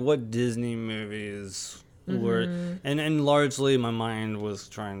think like what Disney movies were, and largely my mind was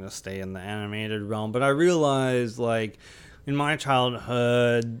trying to stay in the animated realm, but I realized like in my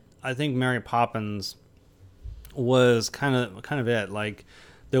childhood, I think Mary Poppins was kind of it. Like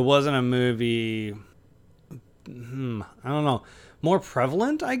there wasn't a movie, I don't know, more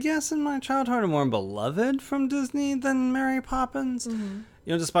prevalent, I guess, in my childhood, or more beloved from Disney than Mary Poppins.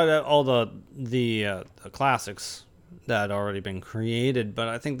 Despite all the classics that had already been created. But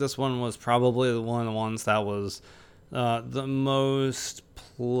I think this one was probably one of the ones that was the most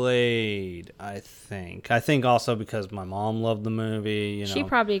played, I think. I think also because my mom loved the movie. She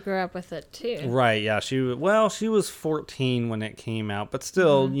probably grew up with it too. Right, yeah. She was 14 when it came out, but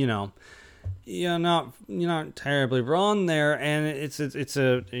still, you're not terribly wrong there, and it's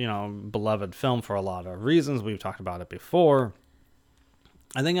a beloved film for a lot of reasons. We've talked about it before.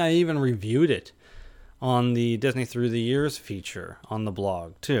 I think I even reviewed it on the Disney Through the Years feature on the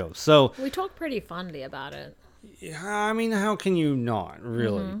blog too. So we talked pretty fondly about it. Yeah, I mean, how can you not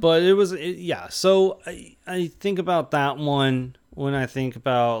really? But So I think about that one when I think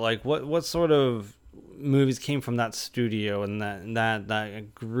about like what sort of movies came from that studio and that I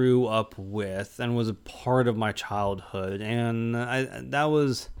grew up with and was a part of my childhood, and that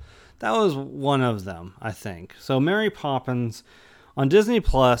was one of them, I think. So Mary Poppins on Disney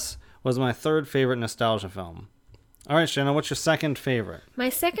Plus was my third favorite nostalgia film. All right, Shanna, what's your second favorite? My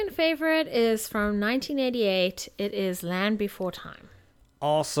second favorite is from 1988. It is Land Before Time.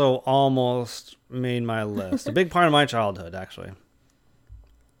 Also almost made my list. A big part of my childhood, actually.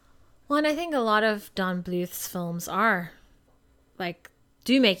 Well, and I think a lot of Don Bluth's films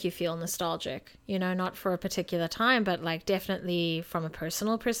do make you feel nostalgic, not for a particular time, but like definitely from a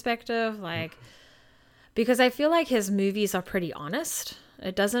personal perspective, because I feel like his movies are pretty honest.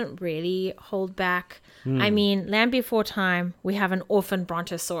 It doesn't really hold back. I mean, Land Before Time, we have an orphan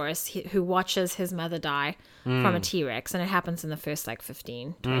brontosaurus who watches his mother die from a T-Rex, and it happens in the first like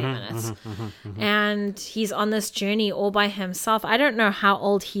 15, 20 minutes. And he's on this journey all by himself. I don't know how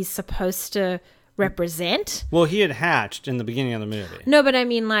old he's supposed to represent. Well, he had hatched in the beginning of the movie. No, but I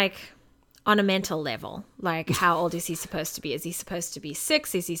mean, like, on a mental level, like, how old is he supposed to be? Is he supposed to be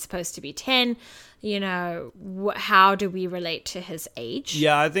 6? Is he supposed to be 10? You know, how do we relate to his age?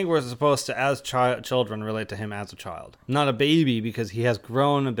 Yeah, I think we're supposed to, as children, relate to him as a child. Not a baby, because he has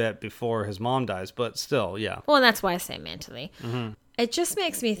grown a bit before his mom dies, but still, yeah. Well, and that's why I say mentally. It just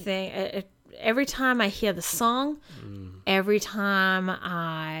makes me think, every time I hear the song, every time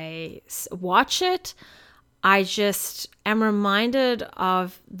I watch it, I just am reminded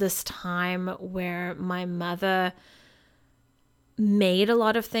of this time where my mother made a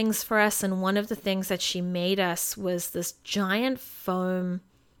lot of things for us. And one of the things that she made us was this giant foam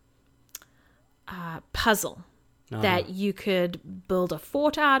puzzle that you could build a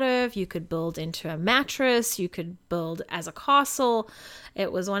fort out of. You could build into a mattress. You could build as a castle.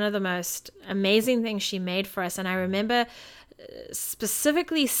 It was one of the most amazing things she made for us. And I remember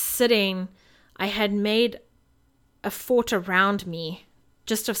specifically sitting, I had made a fort around me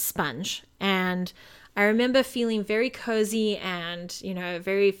just of sponge, and I remember feeling very cozy and, you know,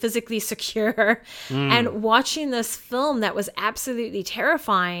 very physically secure and watching this film that was absolutely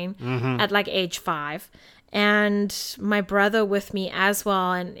terrifying at like age 5, and my brother with me as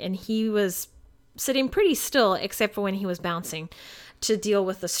well, and he was sitting pretty still except for when he was bouncing to deal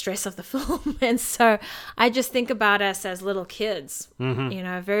with the stress of the film. And so I just think about us as little kids, you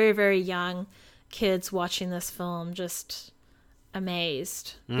know, very, very young kids watching this film, just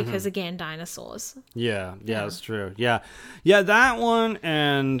amazed because, again, dinosaurs. Yeah, it's true. Yeah, that one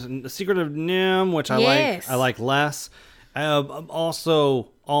and The Secret of Nim, which I like less.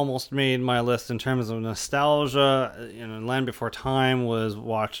 Also almost made my list in terms of nostalgia. You know, Land Before Time was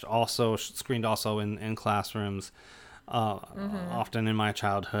screened also in classrooms often in my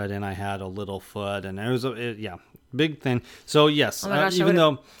childhood, and I had a little foot, and it was big thing. So yes, oh my gosh, I would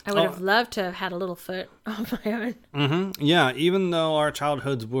have loved to have had a little foot on my own. Yeah, even though our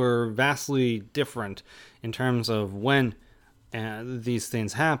childhoods were vastly different in terms of when these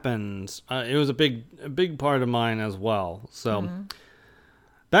things happened, it was a big part of mine as well. So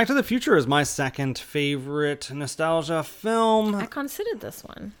Back to the Future is my second favorite nostalgia film. I considered this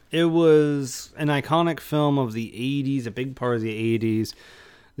one. It was an iconic film of the 80s, a big part of the 80s.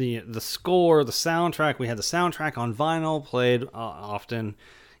 The score, the soundtrack, we had the soundtrack on vinyl, played often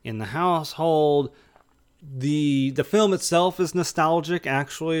in the household. The film itself is nostalgic,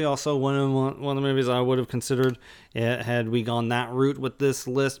 actually. Also, one of the movies I would have considered had we gone that route with this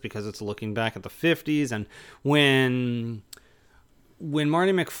list, because it's looking back at the 50s. And when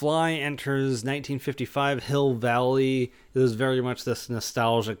Marty McFly enters 1955 Hill Valley, it was very much this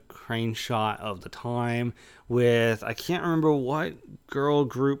nostalgic crane shot of the time with, I can't remember what girl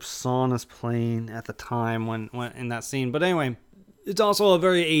group song is playing at the time when in that scene. But anyway, it's also a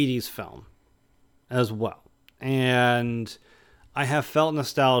very 80s film as well. And I have felt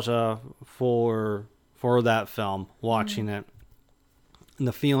nostalgia for that film, watching it. And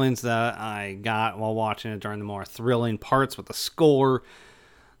the feelings that I got while watching it during the more thrilling parts with the score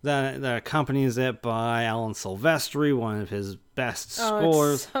that accompanies it by Alan Silvestri, one of his best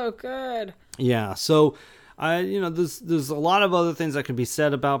scores. It's so good. Yeah, so there's a lot of other things that could be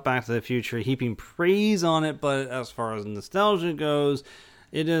said about Back to the Future, heaping praise on it, but as far as nostalgia goes,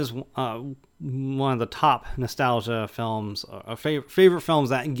 it is one of the top nostalgia films, favorite films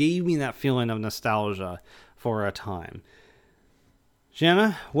that gave me that feeling of nostalgia for a time.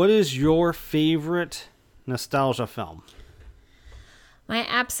 Shanna, what is your favorite nostalgia film? My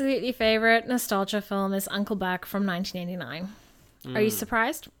absolutely favorite nostalgia film is Uncle Buck from 1989. Are you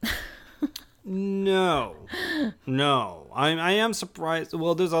surprised? No. I am surprised.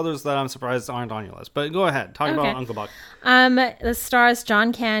 Well, there's others that I'm surprised aren't on your list. But go ahead. Talk about Uncle Buck. The stars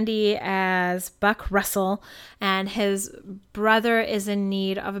John Candy as Buck Russell, and his brother is in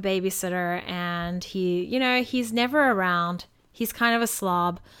need of a babysitter, and he's never around. He's kind of a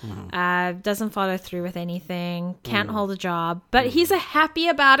slob, doesn't follow through with anything, can't hold a job, but he's a happy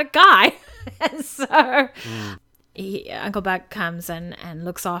about it guy. And so Uncle Buck comes and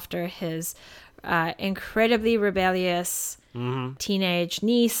looks after his incredibly rebellious teenage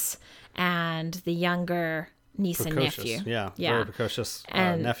niece and the younger niece and nephew. Yeah, very precocious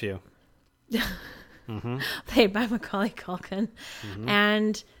nephew. Played by Macaulay Culkin.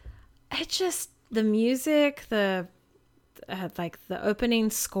 And it just, the music, the opening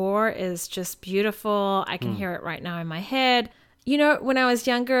score is just beautiful. I can hear it right now in my head. You know, when I was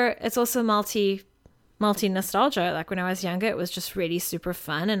younger, it's also multi nostalgia. Like when I was younger, it was just really super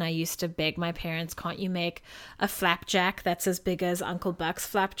fun, and I used to beg my parents, "Can't you make a flapjack that's as big as Uncle Buck's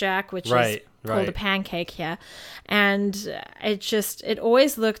flapjack, which is called a pancake here?" And it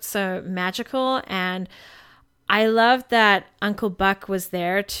always looked so magical, and I loved that Uncle Buck was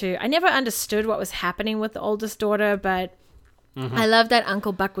there to. I never understood what was happening with the oldest daughter, but I loved that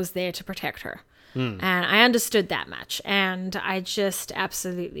Uncle Buck was there to protect her. And I understood that much. And I just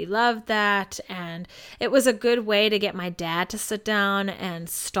absolutely loved that. And it was a good way to get my dad to sit down and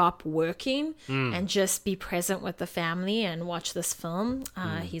stop working and just be present with the family and watch this film.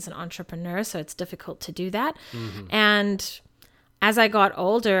 He's an entrepreneur, so it's difficult to do that. And as I got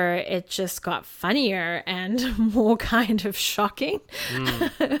older, it just got funnier and more kind of shocking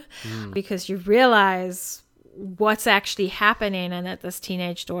because you realize what's actually happening, and that this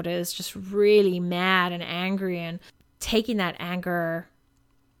teenage daughter is just really mad and angry and taking that anger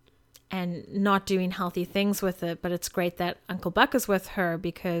and not doing healthy things with it. But it's great that Uncle Buck is with her,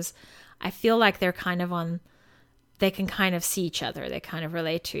 because I feel like they can kind of see each other. They kind of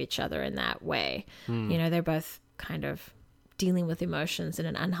relate to each other in that way. You know, they're both kind of dealing with emotions in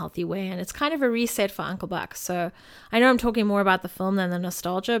an unhealthy way, and it's kind of a reset for Uncle Buck. So I know I'm talking more about the film than the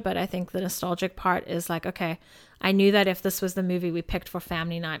nostalgia, but I think the nostalgic part is like, okay, I knew that if this was the movie we picked for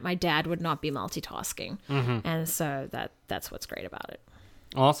family night, my dad would not be multitasking. And so that's what's great about it.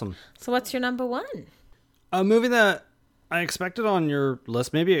 Awesome. So what's your number one? A movie that I expected on your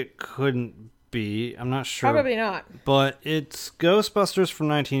list, maybe it couldn't be, I'm not sure. Probably not. But it's Ghostbusters from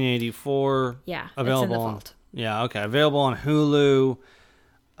 1984. Yeah, available it's in the on vault. Yeah, okay. Available on Hulu.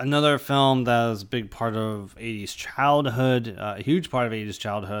 Another film that was a big part of 80s childhood, a huge part of 80s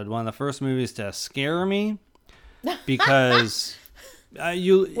childhood. One of the first movies to scare me because Was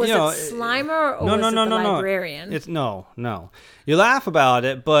it Slimer or was it the librarian? It's no. You laugh about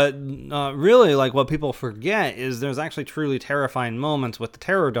it, but really, like what people forget is there's actually truly terrifying moments with the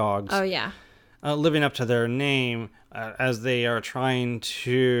terror dogs. Oh yeah. Living up to their name as they are trying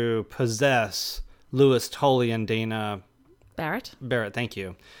to possess Louis Tully and Dana Barrett, thank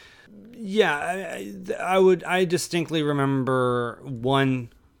you. Yeah, I distinctly remember one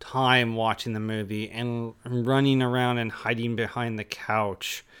time watching the movie and running around and hiding behind the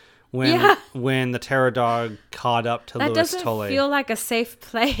couch when the terror dog caught up to Louis Tully. That doesn't feel like a safe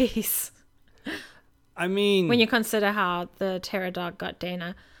place. I mean, when you consider how the terror dog got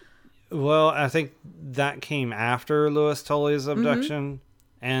Dana. Well, I think that came after Louis Tully's abduction.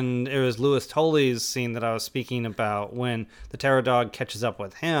 And it was Louis Tully's scene that I was speaking about when the terror dog catches up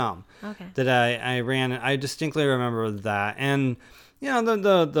with him. Okay. That I ran. I distinctly remember that. And, you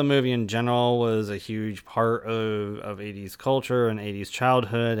know, the movie in general was a huge part of 80s culture and 80s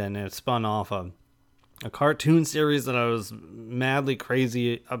childhood. And it spun off a cartoon series that I was madly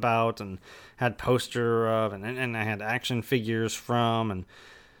crazy about and had poster of. And I had action figures from. And,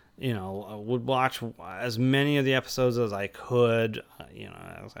 you know, I would watch as many of the episodes as I could, you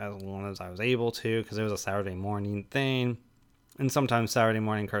know, as long as I was able to, because it was a Saturday morning thing. And sometimes Saturday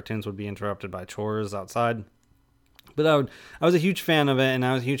morning cartoons would be interrupted by chores outside. But I was a huge fan of it, and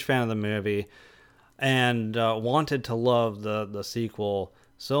I was a huge fan of the movie, and wanted to love the sequel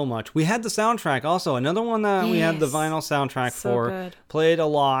so much. We had the soundtrack also, another one that we had the vinyl soundtrack for. Good. Played a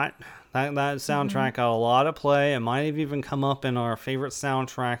lot. That soundtrack got a lot of play. It might have even come up in our favorite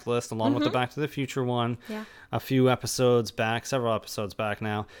soundtrack list, along with the Back to the Future one, a few episodes back, several episodes back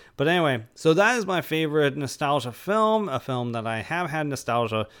now. But anyway, so that is my favorite nostalgia film, a film that I have had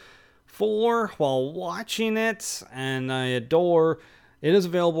nostalgia for while watching it, and I adore. It is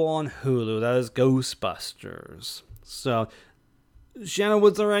available on Hulu. That is Ghostbusters. So, Shanna,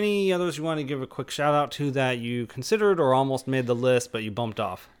 was there any others you want to give a quick shout out to that you considered or almost made the list, but you bumped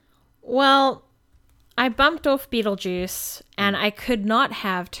off? Well, I bumped off Beetlejuice, and I could not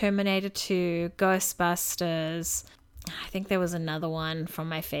have Terminator 2, Ghostbusters. I think there was another one from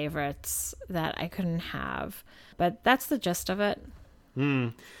my favorites that I couldn't have, but that's the gist of it.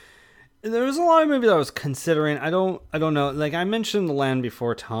 There was a lot of movies I was considering. I don't know. Like I mentioned The Land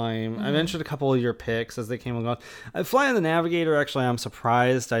Before Time. I mentioned a couple of your picks as they came along. Fly the Navigator, actually, I'm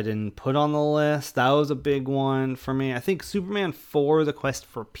surprised I didn't put on the list. That was a big one for me. I think Superman 4, The Quest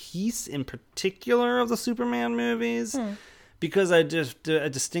for Peace, in particular of the Superman movies. Because I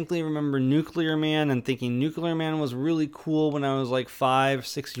distinctly remember Nuclear Man and thinking Nuclear Man was really cool when I was like 5,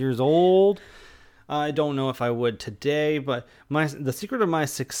 6 years old. I don't know if I would today, but the secret of my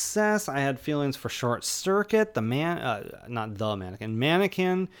success, I had feelings for Short Circuit, Mannequin,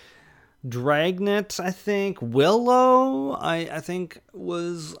 Dragnet, I think. Willow, I think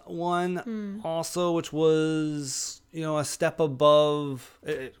was one also, which was, a step above.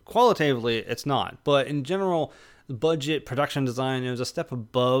 Qualitatively, it's not. But in general, budget, production design, it was a step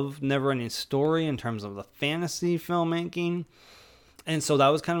above NeverEnding Story in terms of the fantasy filmmaking. And so that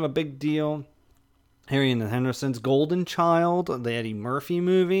was kind of a big deal. Harry and the Hendersons, Golden Child, the Eddie Murphy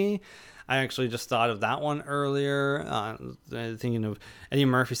movie. I actually just thought of that one earlier, thinking of Eddie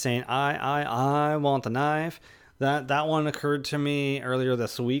Murphy saying, I want the knife. That one occurred to me earlier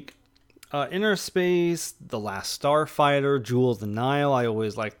this week. Inner Space, The Last Starfighter, Jewel of the Nile. I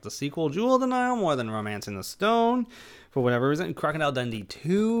always liked the sequel, Jewel of the Nile, more than Romancing the Stone. For whatever reason, Crocodile Dundee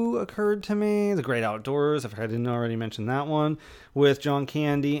 2 occurred to me. The Great Outdoors, if I didn't already mention that one, with John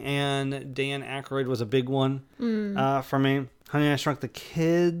Candy and Dan Aykroyd was a big one for me. Honey, I Shrunk the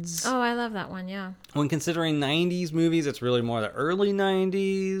Kids. Oh, I love that one, yeah. When considering 90s movies, it's really more the early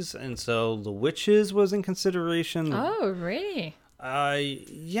 90s, and so The Witches was in consideration. Oh, really?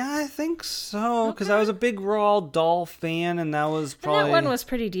 Yeah, I think so, because I was a big Roald Dahl fan, and that was probably... And that one was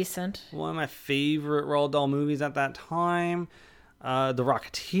pretty decent. One of my favorite Roald Dahl movies at that time. The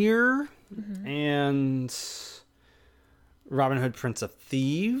Rocketeer, and Robin Hood, Prince of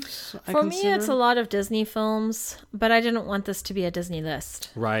Thieves. For me, it's a lot of Disney films, but I didn't want this to be a Disney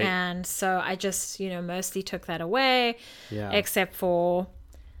list. Right. And so I just, mostly took that away, Yeah. except for,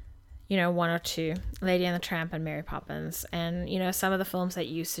 one or two, Lady and the Tramp and Mary Poppins. And, some of the films that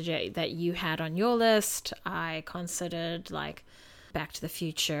you had on your list, I considered, like Back to the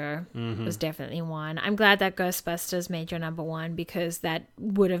Future was definitely one. I'm glad that Ghostbusters made your number one, because that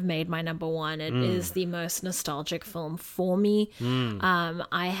would have made my number one. It is the most nostalgic film for me.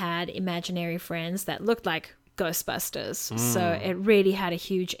 I had imaginary friends that looked like Ghostbusters, so it really had a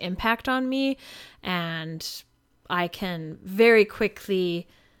huge impact on me, and I can very quickly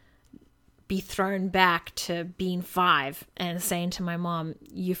be thrown back to being 5 and saying to my mom,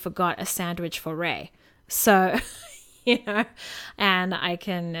 "You forgot a sandwich for Ray." So and I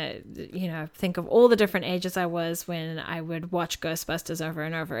can, think of all the different ages I was when I would watch Ghostbusters over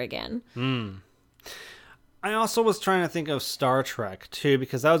and over again. I also was trying to think of Star Trek, too,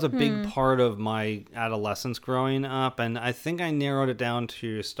 because that was a big part of my adolescence growing up, and I think I narrowed it down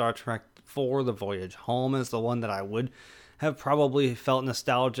to Star Trek 4, The Voyage Home is the one that I would have probably felt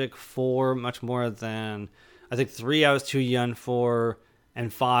nostalgic for, much more than, I think 3 I was too young for,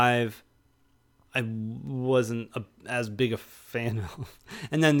 and 5... I wasn't as big a fan of.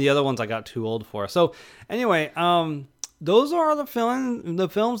 And then the other ones I got too old for. So anyway, those are the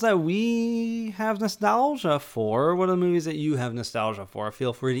films that we have nostalgia for. What are the movies that you have nostalgia for?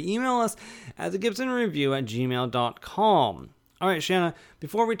 Feel free to email us at thegibsonreview@gmail.com. All right, Shanna,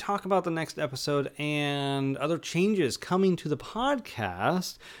 before we talk about the next episode and other changes coming to the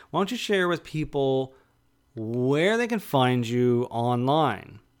podcast, why don't you share with people where they can find you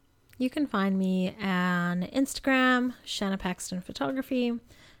online? You can find me on Instagram, Shanna Paxton Photography,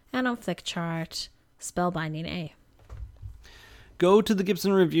 and on Flickchart, Spellbinding A. Go to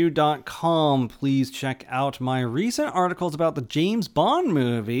thegibsonreview.com. Please check out my recent articles about the James Bond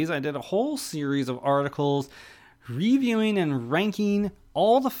movies. I did a whole series of articles reviewing and ranking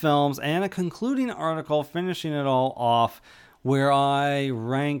all the films, and a concluding article finishing it all off, where I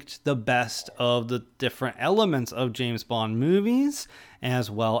ranked the best of the different elements of James Bond movies,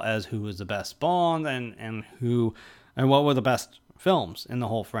 as well as who was the best Bond and what were the best films in the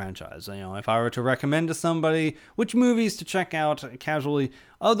whole franchise. If I were to recommend to somebody which movies to check out casually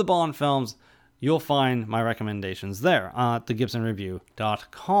of the Bond films, you'll find my recommendations there at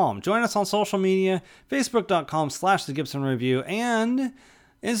thegibsonreview.com. Join us on social media, facebook.com/thegibsonreview, and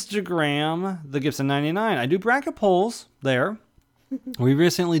Instagram, thegibson99. I do bracket polls there. We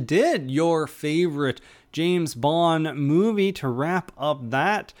recently did your favorite James Bond movie to wrap up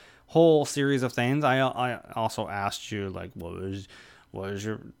that whole series of things. I also asked you, like, what was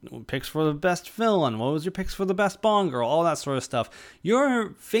your picks for the best villain? What was your picks for the best Bond girl? All that sort of stuff.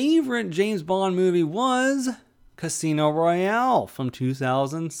 Your favorite James Bond movie was Casino Royale from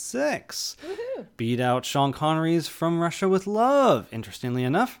 2006. Woohoo. Beat out Sean Connery's From Russia with Love, interestingly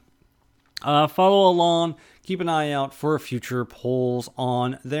enough. Follow along. Keep an eye out for future polls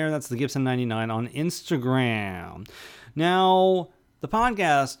on there. That's the Gibson99 on Instagram. Now, the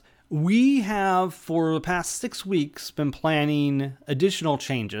podcast, we have for the past 6 weeks been planning additional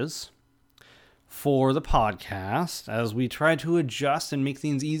changes for the podcast as we try to adjust and make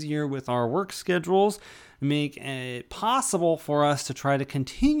things easier with our work schedules, make it possible for us to try to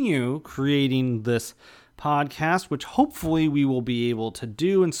continue creating this podcast, which hopefully we will be able to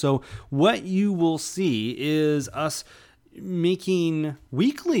do. And so what you will see is us making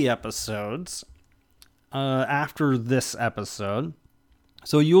weekly episodes after this episode.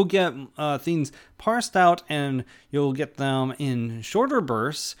 So you'll get things parsed out, and you'll get them in shorter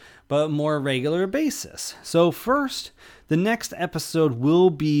bursts, but more regular basis. So first, the next episode will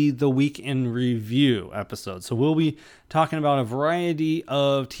be the Week in Review episode. So we'll be talking about a variety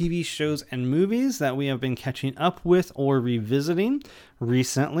of TV shows and movies that we have been catching up with or revisiting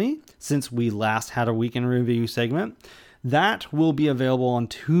recently since we last had a Week in Review segment. That will be available on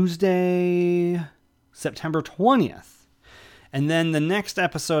Tuesday, September 20th. And then the next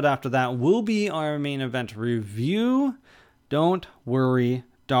episode after that will be our main event review. Don't worry,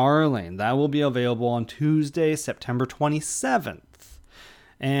 darling. That will be available on Tuesday, September 27th.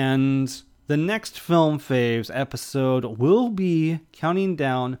 And the next Film Faves episode will be counting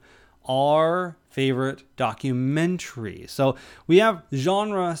down our favorite documentary. So we have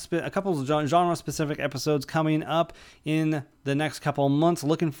a couple of genre-specific episodes coming up in the next couple of months.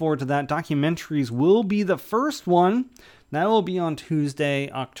 Looking forward to that. Documentaries will be the first one. That will be on Tuesday,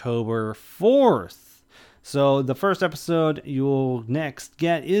 October 4th. So the first episode you'll next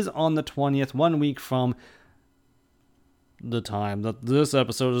get is on the 20th, 1 week from the time that this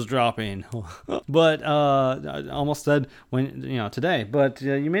episode is dropping. But I almost said today, but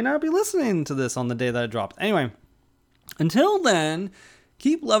you may not be listening to this on the day that it dropped. Anyway, until then,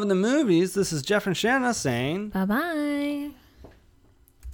 keep loving the movies. This is Jeff and Shanna saying bye-bye.